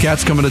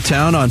Wildcats coming to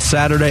town on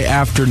Saturday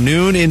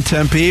afternoon in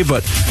Tempe,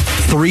 but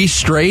 3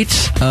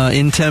 straight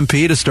in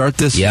Tempe to start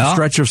this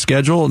stretch of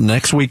schedule.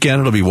 Next weekend,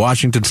 it'll be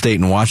Washington State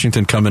and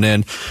Washington coming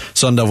in.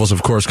 Sun Devils,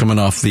 of course, coming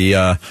off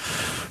the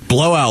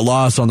blowout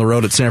loss on the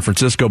road at San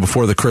Francisco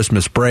before the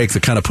Christmas break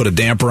that kind of put a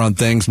damper on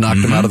things,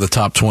 knocked them out of the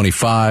top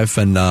 25,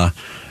 and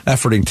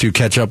efforting to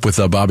catch up with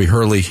Bobby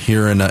Hurley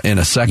here in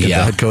a second, the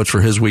head coach for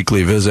his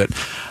weekly visit.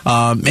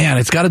 Man,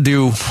 it's got to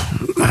do...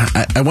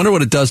 I wonder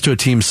what it does to a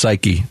team's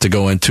psyche to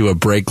go into a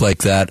break like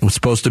that. It was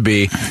supposed to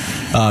be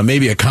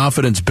maybe a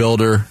confidence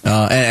builder,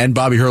 and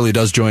Bobby Hurley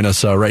does join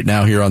us right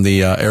now here on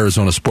the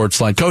Arizona Sports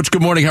Line. Coach,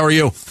 good morning. How are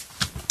you?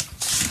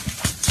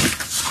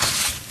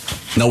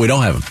 No, we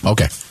don't have him.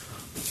 Okay.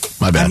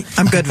 My bad.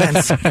 I'm good,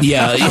 Vince.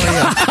 Yeah.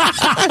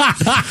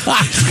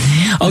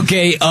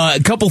 Okay, a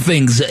couple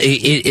things.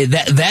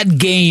 That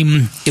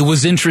game, it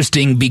was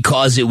interesting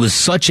because it was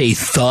such a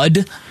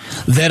thud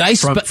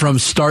that from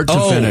start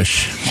to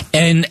finish.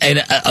 And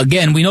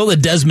again, we know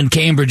that Desmond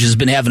Cambridge has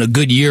been having a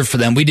good year for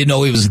them. We didn't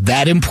know he was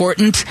that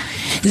important.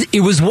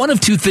 It was one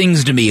of two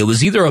things to me. It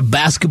was either a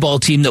basketball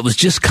team that was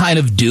just kind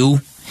of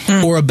due,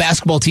 or a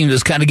basketball team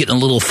that's kind of getting a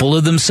little full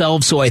of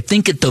themselves. So I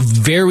think at the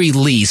very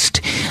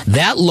least,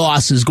 that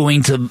loss is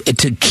going to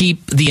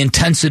keep the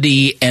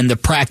intensity and the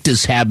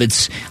practice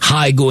habits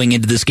high going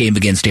into this game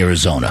against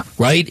Arizona,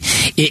 right?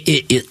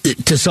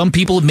 To some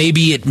people,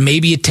 maybe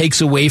it takes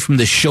away from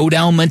the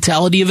showdown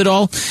mentality of it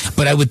all,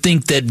 but I would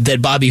think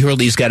that Bobby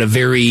Hurley's got a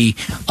very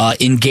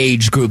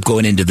engaged group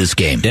going into this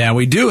game. Yeah,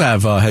 we do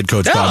have head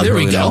coach Bobby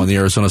Hurley now on the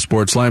Arizona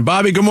Sports Line.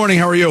 Bobby, good morning.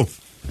 How are you?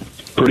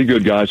 Pretty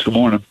good, guys. Good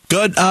morning.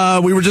 Good.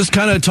 We were just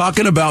kind of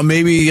talking about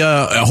maybe,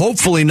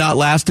 hopefully not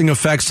lasting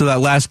effects to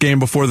that last game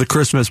before the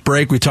Christmas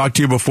break. We talked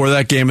to you before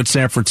that game at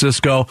San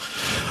Francisco.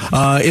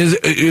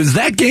 Is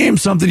that game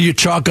something you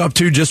chalk up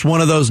to just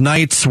one of those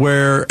nights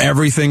where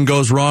everything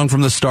goes wrong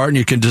from the start and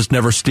you can just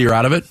never steer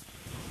out of it?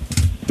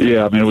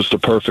 Yeah, I mean, it was the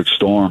perfect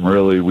storm,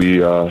 really. We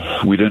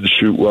didn't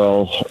shoot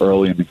well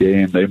early in the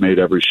game. They made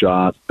every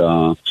shot.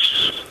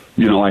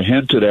 I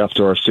hinted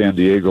after our San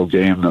Diego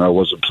game that I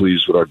wasn't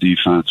pleased with our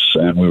defense,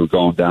 and we were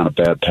going down a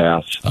bad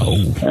path.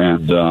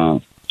 And,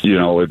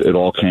 it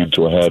all came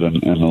to a head in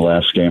the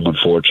last game,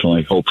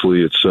 unfortunately.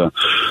 Hopefully it's, a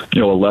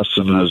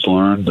lesson is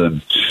learned,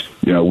 and,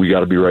 we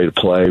got to be ready to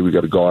play. We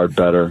got to guard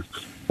better.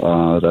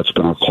 That's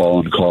been our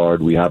calling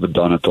card. We haven't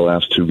done it the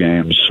last 2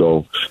 games,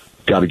 so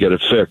got to get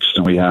it fixed,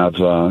 and we have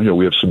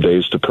some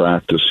days to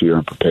practice here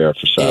and prepare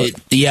for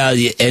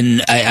Saturday.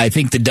 And I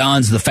think the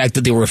Dons, the fact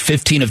that they were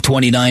 15 of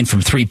 29 from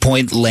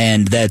 3-point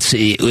land,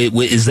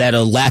 was that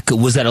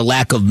a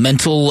lack of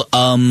mental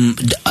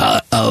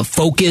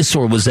focus,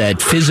 or was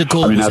that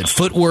physical? Was it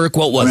footwork?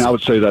 What was it? I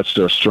would say that's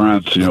their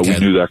strength. We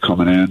knew that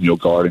coming in.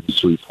 Guarding the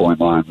 3-point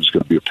line was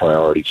going to be a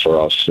priority for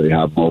us. They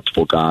have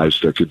multiple guys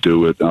that could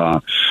do it. I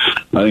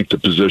think the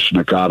position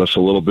that got us a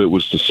little bit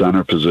was the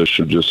center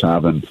position, just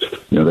having,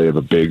 they have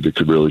a big that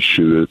could really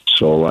shoot it.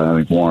 So I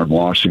think Warren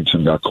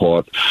Washington got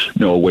caught,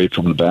 away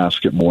from the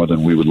basket more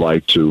than we would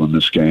like to in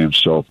this game.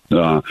 So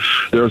there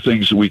are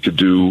things that we could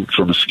do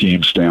from a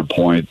scheme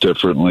standpoint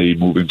differently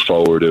moving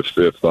forward if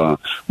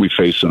we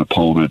face an opponent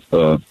opponent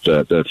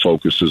that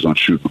focuses on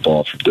shooting the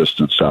ball from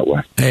distance that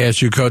way.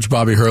 ASU coach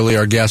Bobby Hurley,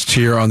 our guest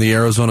here on the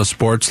Arizona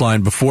Sports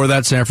Line. Before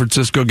that San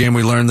Francisco game,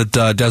 we learned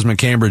that Desmond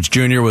Cambridge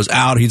Jr. was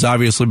out. He's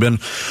obviously been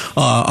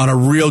on a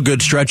real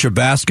good stretch of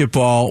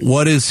basketball.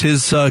 What is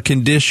his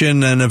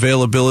condition and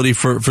availability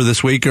for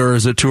this week, or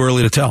is it too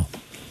early to tell?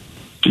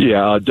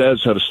 Yeah, Des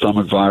had a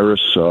stomach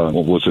virus,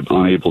 was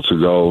unable to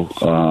go,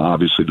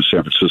 obviously, the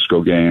San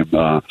Francisco game,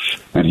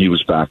 and he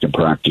was back in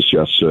practice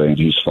yesterday, and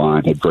he's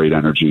fine, had great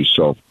energy,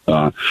 so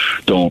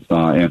don't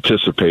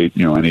anticipate,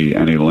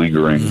 any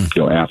lingering,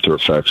 after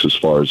effects as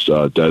far as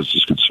Des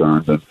is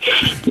concerned. And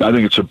I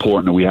think it's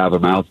important that we have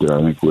him out there.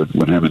 I think with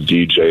him and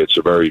DJ, it's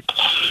a very,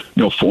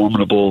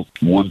 formidable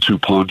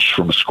 1-2 punch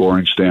from a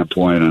scoring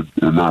standpoint,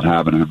 and not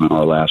having him in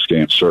our last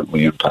game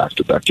certainly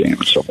impacted that game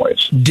in some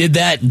ways. Did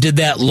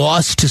that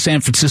loss to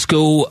San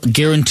Francisco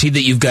guarantee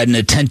that you've got an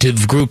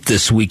attentive group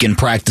this week in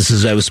practice,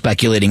 as I was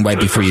speculating right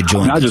before you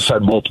joined? I just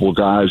had multiple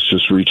guys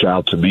just reach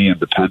out to me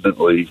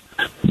independently,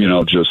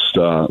 just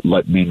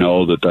let me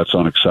know that that's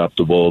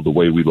unacceptable, the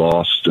way we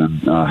lost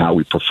and how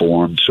we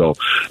performed. So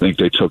I think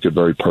they took it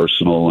very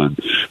personal, and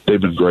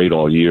they've been great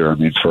all year. I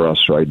mean, for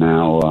us right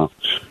now,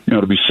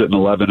 to be sitting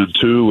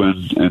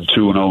 11-2 and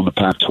 2-0 in the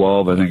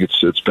Pac-12, I think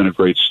it's been a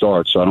great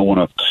start. So I don't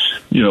want to,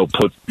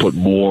 put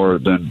more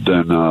than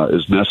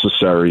is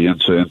necessary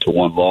into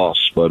one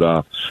loss.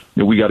 But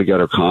we got to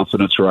get our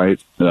confidence right,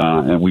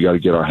 and we got to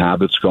get our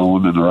habits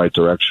going in the right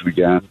direction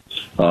again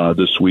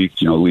this week.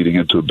 Leading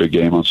into a big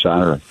game on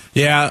Saturday.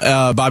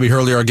 Yeah, Bobby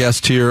Hurley, our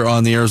guest here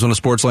on the Arizona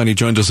Sports Line. He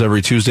joins us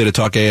every Tuesday to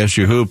talk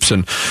ASU hoops,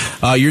 and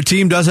your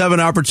team does have an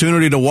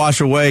opportunity to wash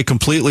away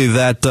completely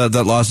that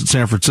loss at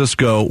San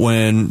Francisco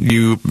when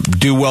you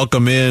do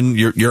welcome in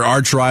your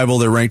arch rival.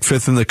 They're ranked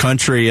 5th in the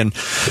country, and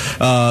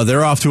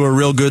they're off to a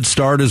real good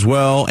start as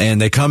well.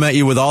 And they come at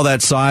you with all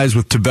that size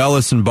with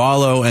Tubelis and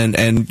Ballo,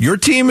 and your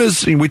team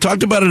is. We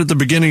talked about it at the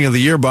beginning of the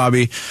year,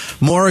 Bobby,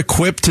 more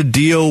equipped to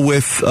deal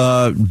with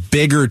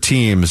bigger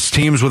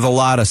teams with a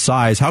lot of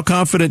size. How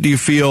confident do you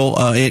feel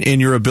in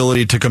your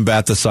ability to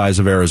combat the size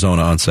of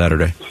Arizona on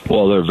Saturday?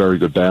 Well, they're a very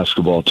good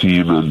basketball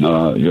team,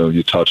 and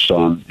you touched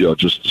on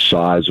just the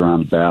size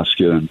around the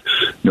basket,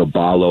 and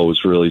Ballo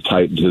has really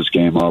tightened his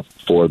game up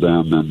for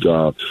them, and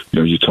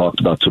you talked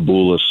about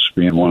Tubelis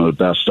being one of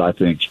the best, I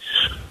think,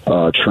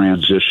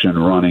 transition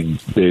running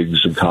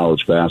bigs in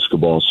college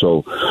basketball.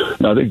 So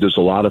I think there's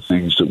a lot of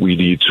things that we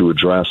need to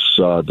address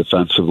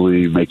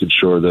defensively, making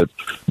sure that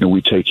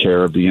we take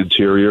care of the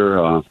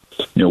interior.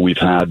 We've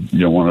had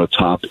one of the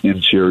top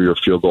interior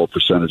field goal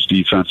percentage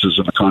defenses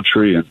in the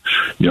country, and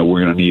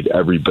we're going to need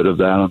every bit of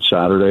that on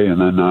Saturday.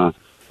 And then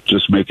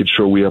just making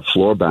sure we have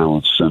floor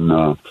balance,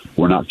 and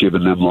we're not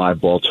giving them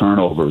live ball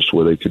turnovers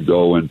where they could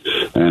go and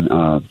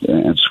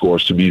score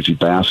some easy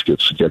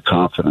baskets and get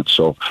confidence.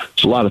 So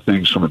it's a lot of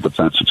things from a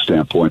defensive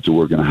standpoint that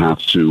we're going to have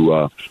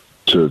to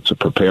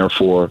prepare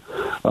for,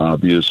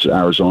 because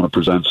Arizona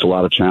presents a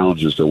lot of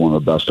challenges. They're one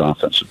of the best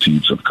offensive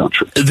teams in the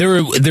country.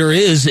 There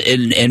is,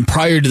 and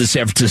prior to the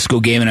San Francisco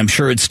game, and I'm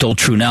sure it's still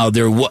true now,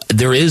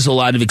 there is a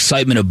lot of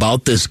excitement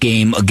about this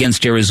game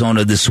against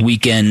Arizona this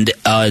weekend,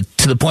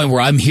 to the point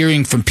where I'm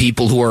hearing from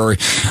people who are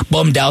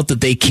bummed out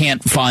that they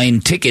can't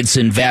find tickets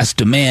in vast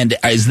demand.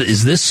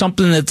 Is this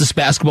something that this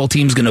basketball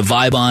team is going to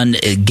vibe on,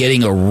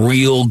 getting a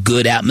real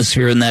good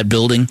atmosphere in that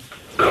building?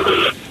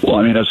 Well,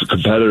 I mean, as a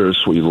competitor,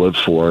 it's what you live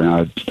for,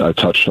 and I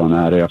touched on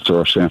that after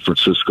our San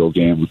Francisco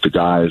game with the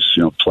guys,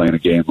 playing a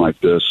game like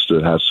this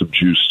that has some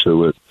juice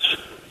to it.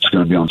 It's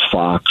going to be on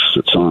Fox.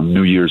 It's on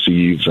New Year's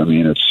Eve. I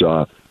mean, it's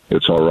our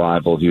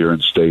rival here in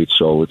state,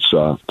 so it's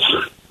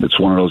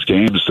one of those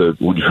games that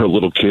when you're a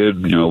little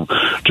kid,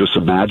 just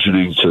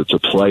imagining to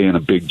play in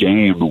a big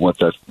game and what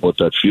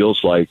that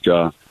feels like,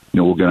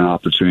 we'll get an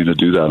opportunity to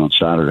do that on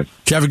Saturday.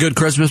 Did you have a good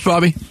Christmas,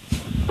 Bobby?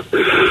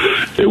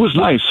 It was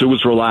nice. It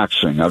was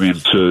relaxing. I mean,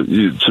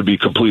 to be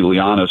completely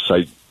honest,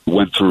 I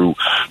went through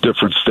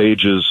different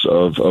stages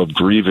of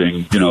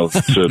grieving,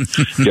 to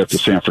get the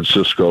San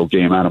Francisco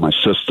game out of my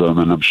system,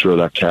 and I'm sure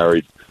that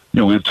carried,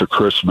 into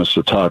Christmas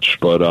a touch.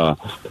 But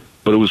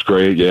it was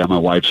great. Yeah, my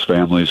wife's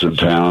family's in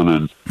town,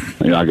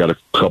 and I got a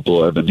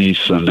couple of a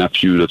niece and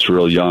nephew that's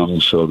real young,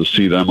 so to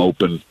see them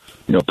open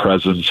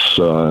presents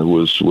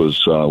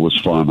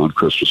was fun on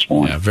Christmas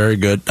morning. Yeah, very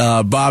good.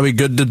 Bobby,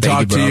 good to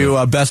talk to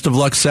you. Best of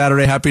luck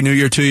Saturday. Happy New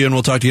Year to you, and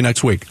we'll talk to you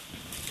next week.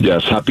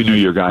 Yes, Happy New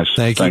Year, guys.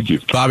 Thank you.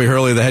 Bobby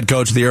Hurley, the head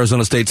coach of the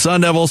Arizona State Sun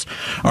Devils.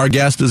 Our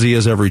guest, as he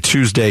is every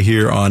Tuesday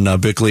here on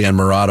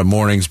Bickley&Marotta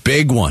mornings.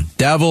 Big one.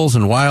 Devils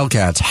and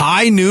Wildcats.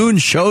 High noon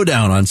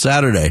showdown on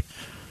Saturday.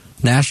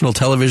 National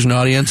television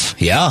audience.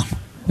 Yeah.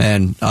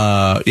 And,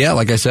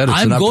 like I said,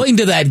 I'm going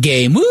to that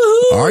game.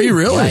 Woo-hoo! Are you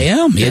really? I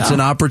am. Yeah. It's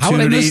an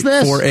opportunity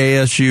for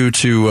ASU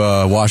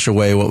to wash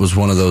away what was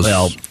one of those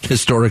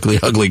historically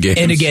ugly games.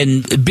 And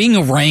again,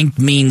 being ranked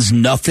means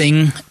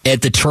nothing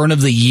at the turn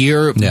of the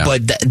year,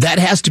 but that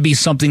has to be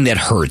something that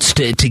hurts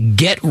to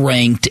get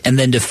ranked and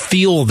then to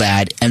feel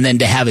that and then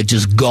to have it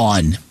just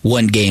gone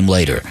one game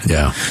later.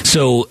 Yeah.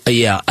 So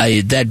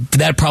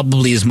that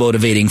probably is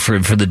motivating for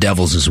the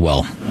Devils as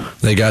well.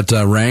 They got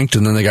ranked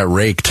and then they got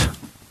raked.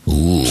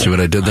 Ooh, see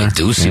what I did there? I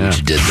do see what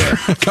you did there.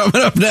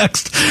 Coming up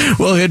next,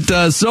 we'll hit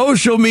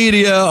social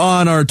media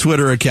on our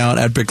Twitter account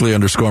at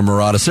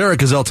Bickley_Marotta. Sarah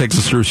Cazell takes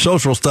us through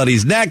social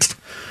studies next.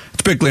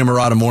 It's Bickley and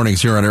Marotta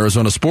Mornings here on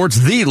Arizona Sports,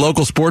 the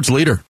local sports leader.